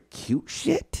corporate cute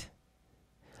shit?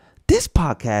 This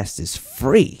podcast is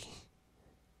free.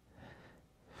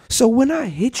 So when I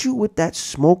hit you with that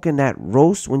smoke and that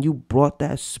roast, when you brought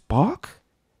that spark,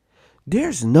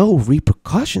 there's no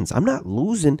repercussions. I'm not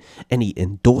losing any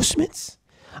endorsements.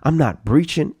 I'm not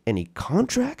breaching any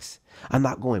contracts. I'm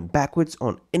not going backwards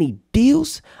on any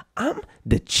deals. I'm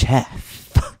the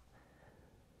chef.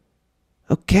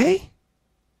 Okay?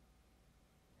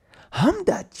 I'm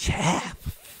the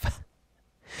chef.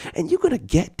 And you're going to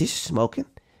get this smoking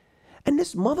and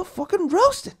this motherfucking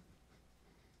roasting.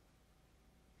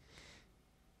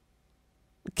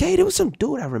 Okay, there was some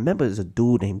dude I remember. There's a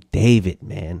dude named David,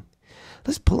 man.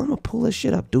 I'm gonna pull this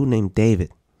shit up. Dude named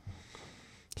David.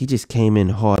 He just came in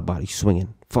hard body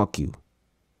swinging. Fuck you.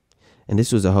 And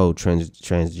this was a whole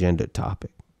transgender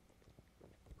topic.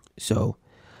 So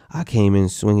I came in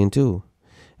swinging too.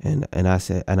 And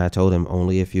I told him,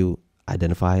 only if you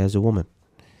identify as a woman.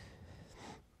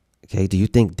 Okay, do you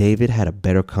think David had a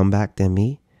better comeback than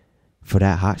me for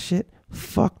that hot shit?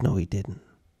 Fuck no, he didn't.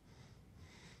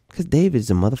 Because David's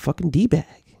a motherfucking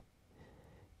D-bag.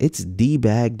 It's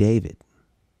D-bag David.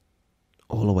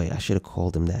 All the way. I should have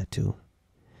called him that too.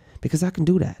 Because I can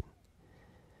do that.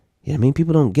 You know what I mean?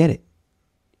 People don't get it.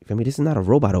 I mean, this is not a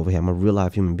robot over here. I'm a real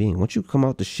live human being. Once you come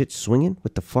out the shit swinging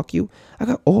with the fuck you, I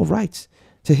got all rights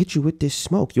to hit you with this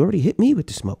smoke. You already hit me with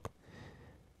the smoke.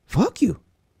 Fuck you.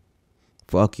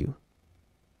 Fuck you.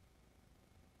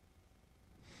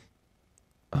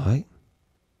 All right.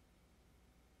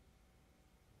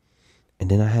 And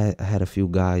then I had a few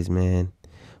guys, man,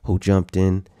 who jumped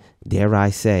in, dare I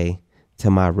say, to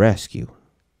my rescue.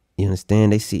 You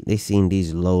understand? They seen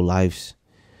these low lifes,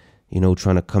 you know,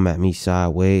 trying to come at me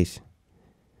sideways.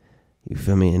 You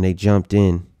feel me? And they jumped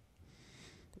in,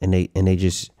 and they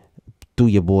just threw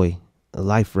your boy a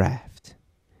life raft.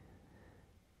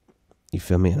 You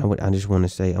feel me? And I just want to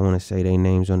say their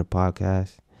names on the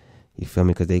podcast. You feel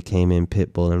me? Because they came in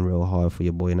pitbulling real hard for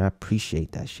your boy, and I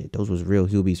appreciate that shit. Those was real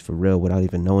HuBes for real, without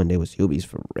even knowing they was HuBes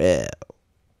for real.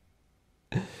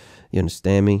 You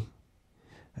understand me?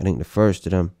 I think the first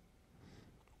of them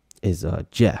is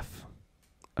Jeff.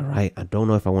 All right. I don't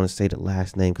know if I want to say the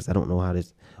last name because I don't know how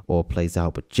this all plays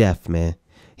out. But Jeff, man,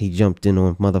 he jumped in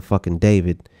on motherfucking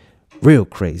David real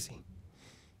crazy,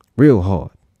 real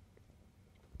hard.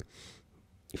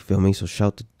 You feel me? So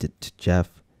shout to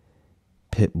Jeff,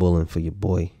 pitbulling for your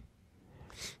boy.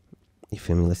 You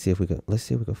feel me? Let's see if we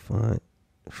could find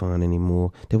any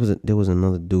more. There was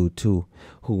another dude too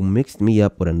who mixed me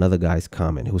up with another guy's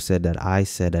comment who said that I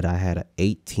said that I had an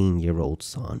 18-year-old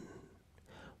son.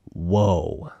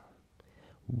 Whoa.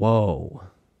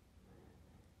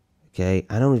 Okay,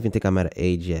 I don't even think I'm at an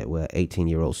age yet where an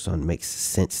 18-year-old son makes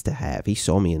sense to have. He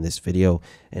saw me in this video,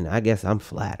 and I guess I'm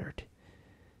flattered,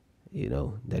 you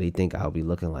know, that he think I'll be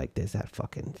looking like this at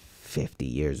fucking 50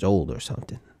 years old or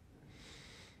something.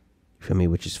 You feel me?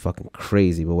 Which is fucking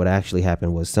crazy. But what actually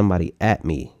happened was somebody at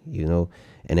me, you know,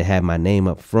 and it had my name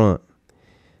up front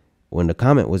when the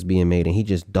comment was being made, and he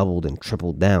just doubled and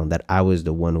tripled down that I was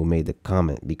the one who made the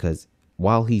comment, because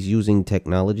while he's using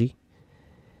technology,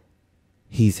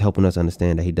 he's helping us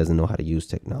understand that he doesn't know how to use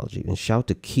technology. And shout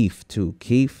to Keith too.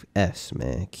 Keith S,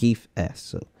 man. Keith S.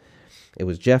 So it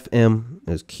was Jeff M.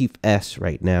 It was Keith S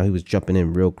right now. He was jumping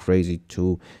in real crazy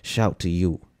too. Shout to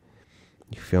you.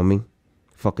 You feel me?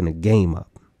 Fucking the game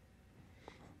up.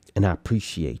 And I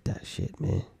appreciate that shit,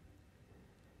 man.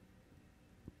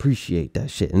 Appreciate that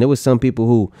shit. And there was some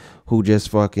people who just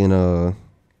fucking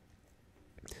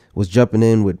was jumping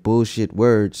in with bullshit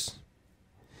words.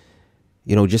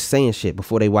 You know, just saying shit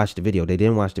before they watched the video. They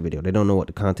didn't watch the video. They don't know what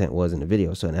the content was in the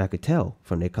video. So, and I could tell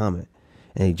from their comment.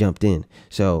 And they jumped in.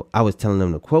 So I was telling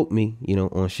them to quote me, you know,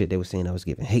 on shit. They were saying I was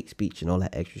giving hate speech and all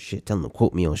that extra shit. Telling them to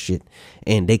quote me on shit.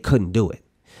 And they couldn't do it.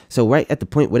 So right at the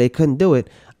point where they couldn't do it,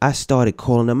 I started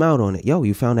calling them out on it. Yo,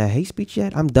 you found that hate speech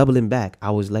yet? I'm doubling back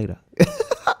hours later.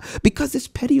 Because it's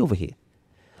petty over here.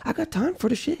 I got time for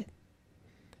the shit.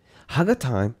 I got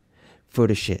time for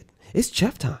the shit. It's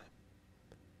Jeff time.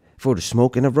 For the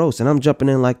smoke and the roast. And I'm jumping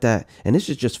in like that. And this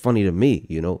is just funny to me,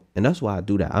 you know. And that's why I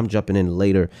do that. I'm jumping in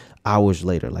later, hours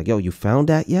later. Like, yo, you found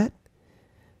that yet?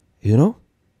 You know?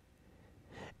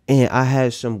 And I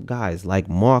had some guys like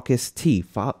Marcus T.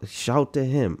 Shout to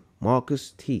him.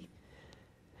 Marcus T.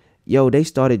 Yo, they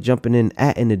started jumping in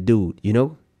at the dude, you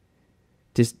know?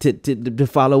 Just to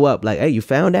follow up. Like, hey, you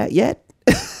found that yet?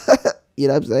 You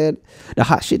know what I'm saying? The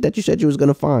hot shit that you said you was going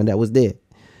to find that was there.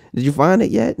 Did you find it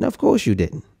yet? No, of course you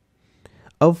didn't.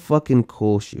 Of fucking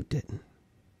course you didn't.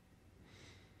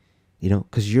 You know,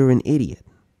 because you're an idiot.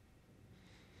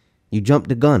 You jumped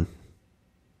the gun.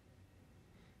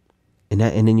 And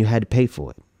then you had to pay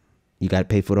for it. You got to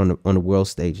pay for it on the world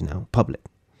stage now, public.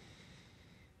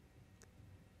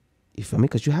 You feel me?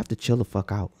 Because you have to chill the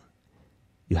fuck out.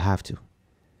 You have to.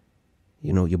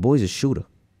 You know, your boy's a shooter.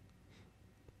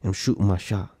 I'm shooting my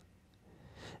shot.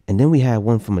 And then we had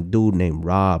one from a dude named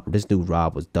Rob. This dude,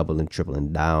 Rob, was doubling,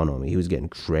 tripling down on me. He was getting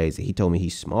crazy. He told me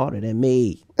he's smarter than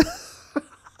me.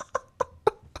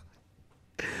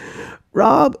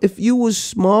 Rob, if you was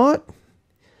smart,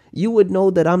 you would know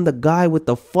that I'm the guy with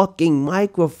the fucking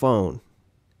microphone.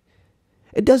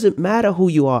 It doesn't matter who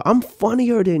you are. I'm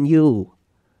funnier than you.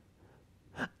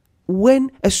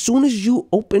 As soon as you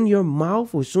open your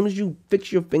mouth, or as soon as you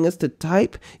fix your fingers to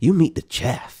type, you meet the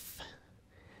chef.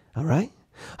 All right?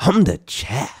 I'm the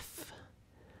chef.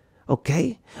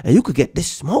 Okay? And you could get this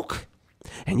smoke,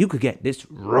 and you could get this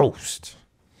roast.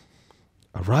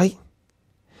 All right?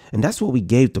 And that's what we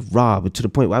gave to Rob, to the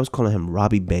point where I was calling him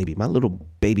Robbie Baby, my little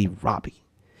baby Robbie.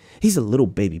 He's a little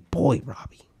baby boy,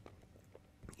 Robbie.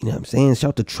 You know what I'm saying?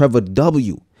 Shout to Trevor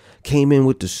W. Came in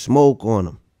with the smoke on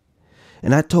him.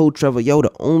 And I told Trevor, yo,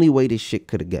 the only way this shit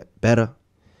could have got better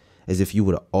is if you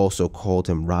would have also called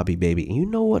him Robbie Baby. And you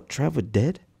know what Trevor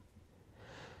did?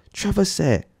 Trevor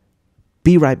said,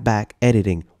 be right back,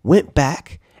 editing. Went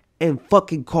back and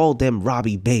fucking called them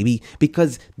Robbie Baby,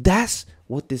 because that's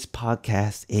what this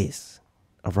podcast is.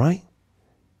 All right?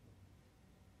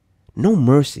 No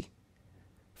mercy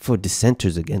for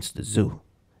dissenters against the zoo.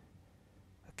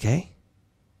 Okay?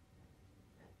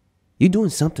 You doing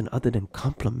something other than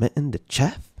complimenting the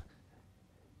chef?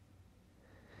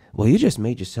 Well, you just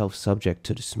made yourself subject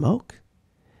to the smoke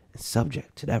and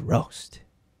subject to that roast.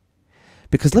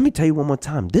 Because let me tell you one more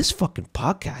time, this fucking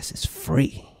podcast is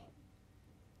free.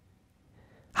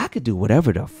 I could do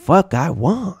whatever the fuck I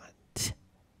want.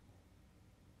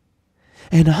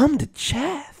 And I'm the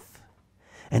chef.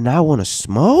 And I want to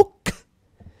smoke.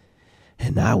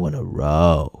 And I want to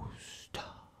roast.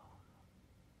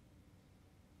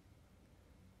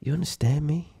 You understand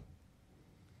me?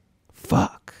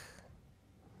 Fuck.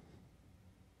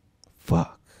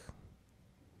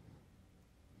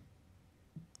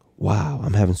 Wow,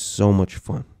 I'm having so much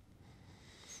fun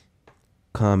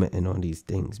commenting on these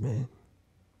things, man.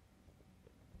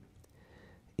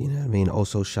 You know what I mean?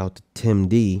 Also, shout to Tim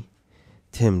D.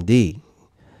 You know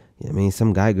what I mean?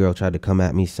 Some guy girl tried to come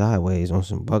at me sideways on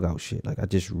some bug out shit. Like, I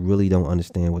just really don't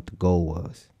understand what the goal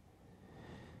was.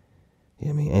 You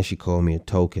know what I mean? And she called me a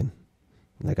token.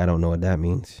 Like, I don't know what that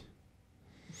means.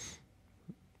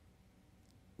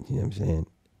 You know what I'm saying?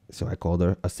 So I called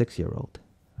her a 6-year-old.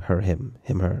 Her, him,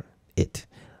 her, it.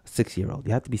 A 6-year-old.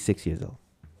 You have to be 6 years old.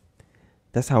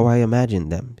 That's how I imagine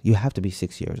them. You have to be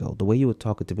 6 years old. The way you were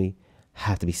talking to me,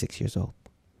 have to be 6 years old.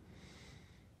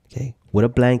 Okay? With a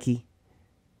blankie.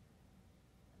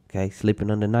 Okay? Sleeping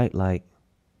on the night like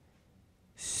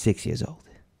 6 years old.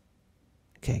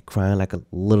 Okay? Crying like a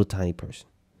little tiny person.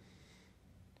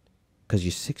 Because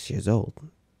you're 6 years old.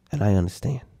 And I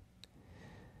understand.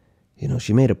 You know,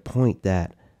 she made a point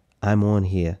that I'm on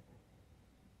here.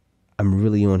 I'm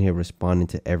really on here responding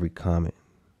to every comment.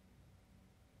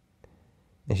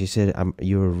 And she said,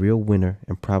 you're a real winner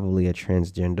and probably a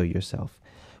transgender yourself.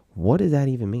 What does that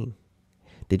even mean?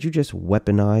 Did you just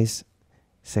weaponize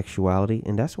sexuality?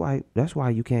 And that's why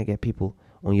you can't get people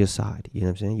on your side. You know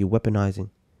what I'm saying? You're weaponizing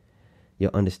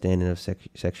your understanding of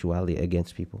sexuality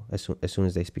against people as soon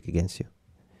as they speak against you.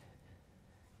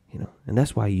 You know, and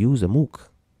that's why Youza HuBe.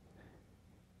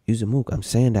 I'm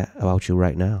saying that about you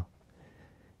right now.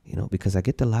 You know, because I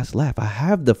get the last laugh. I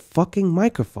have the fucking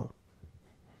microphone.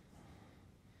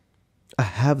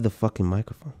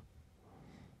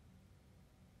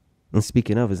 And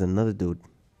speaking of, is another dude.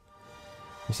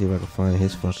 Let me see if I can find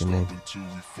his fucking name.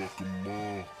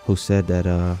 Who said that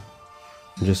I'm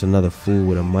just another fool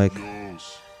with a mic.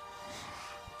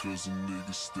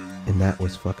 And that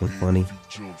was fucking funny.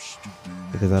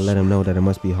 Because I let him know that it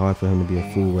must be hard for him to be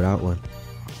a fool without one.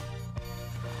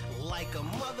 Like a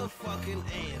motherfucking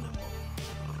animal.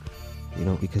 You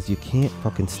know, because you can't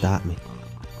fucking stop me.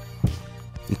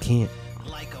 You can't.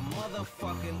 Like a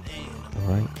motherfucking animal.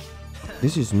 Alright?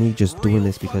 This is me just doing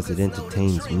this because it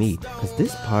entertains me. Because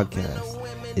this podcast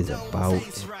is about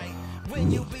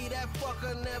me.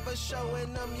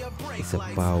 It's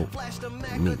about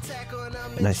me.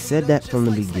 And I said that from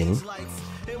the beginning.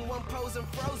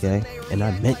 Okay? And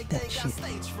I meant that shit.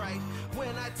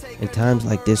 And times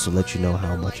like this will let you know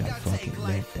how much I fucking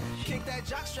meant that shit.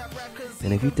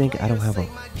 And if you think I don't have a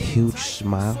huge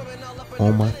smile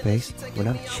on my face when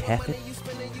I'm chatting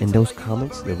in those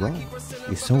comments, you're wrong.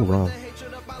 You're so wrong.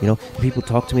 You know, people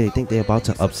talk to me, they think they're about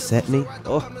to upset me.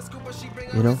 Oh,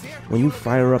 you know, when you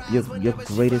fire up your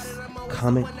greatest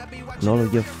comment and all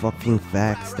of your fucking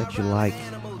facts that you like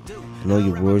and all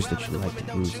your words that you like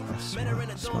to use,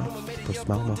 put a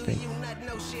smile on my face.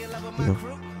 You know,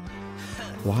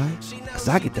 why? Because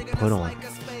I get to put on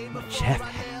my chef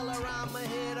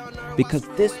hat. Because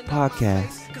this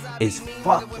podcast is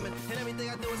fucking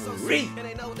free.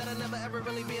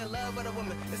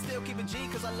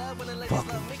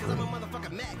 Fucking free.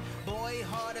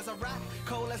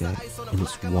 Okay, and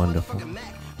it's wonderful,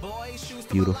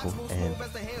 beautiful, and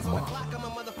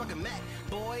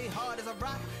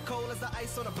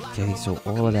okay, so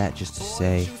all of that just to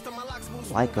say,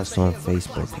 like us on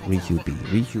Facebook,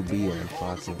 RiHuBe on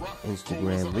fucking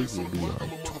Instagram, RiHuBe on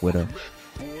Twitter,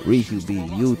 RiHuBe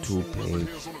YouTube page,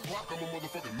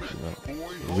 you know,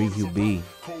 RiHuBe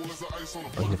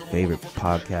on your favorite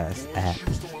podcast app.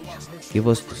 Give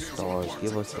us the stars,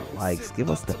 give us the likes, give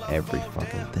us the every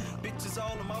fucking thing.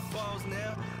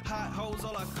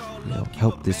 You know,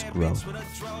 help this grow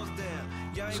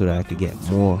so that I could get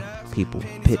more people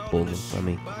pit bulling for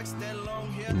me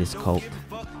in this cult.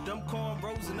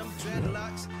 You know,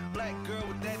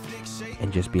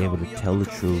 and just be able to tell the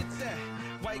truth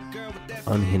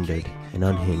unhindered and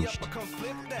unhinged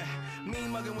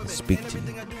and speak to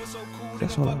you.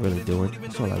 That's all I'm really doing.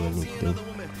 That's all I really need to do.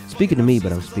 Speaking to me,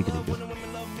 but I'm speaking to you.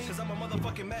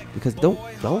 Because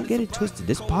don't get it twisted.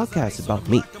 This podcast is about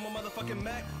me.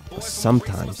 But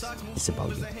sometimes it's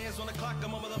about you.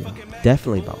 You know,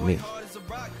 definitely about me.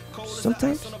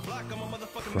 Sometimes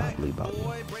probably about you.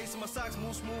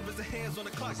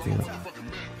 You know,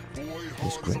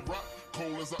 it's great.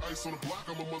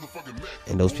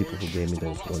 And those people who gave me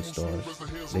those 1 stars,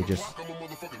 they just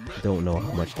don't know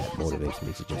how much that motivates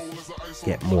me to just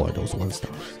get more of those 1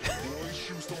 stars.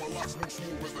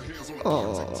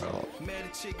 Oh,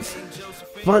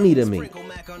 funny to me.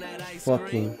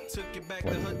 Fucking funny to me,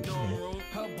 man.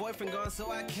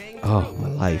 Oh, my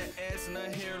life.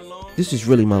 This is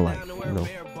really my life, you know.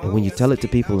 And when you tell it to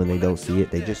people and they don't see it,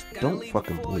 they just don't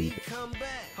fucking believe it.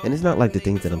 And it's not like the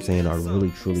things that I'm saying are really,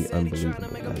 truly unbelievable.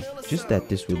 Like, just that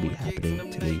this would be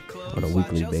happening to me on a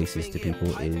weekly basis to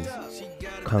people is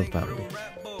confounding.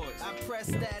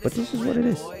 You know? But this is what it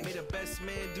is.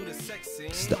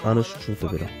 It's the honest truth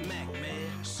of it all.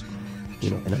 You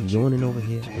know, and I'm yawning over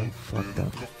here. I'm fucked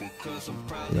up.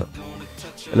 You know,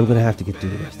 and I'm gonna have to get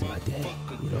through the rest of my day.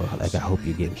 You know, like I hope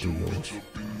you're getting through yours.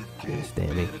 You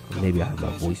understand me? Maybe I have my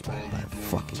voice back by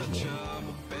fucking morning.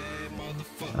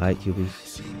 Alright, Hubies.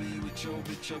 So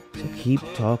keep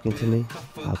talking to me.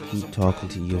 I'll keep talking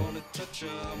to you.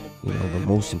 You know, but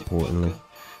most importantly,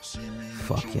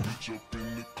 fuck y'all.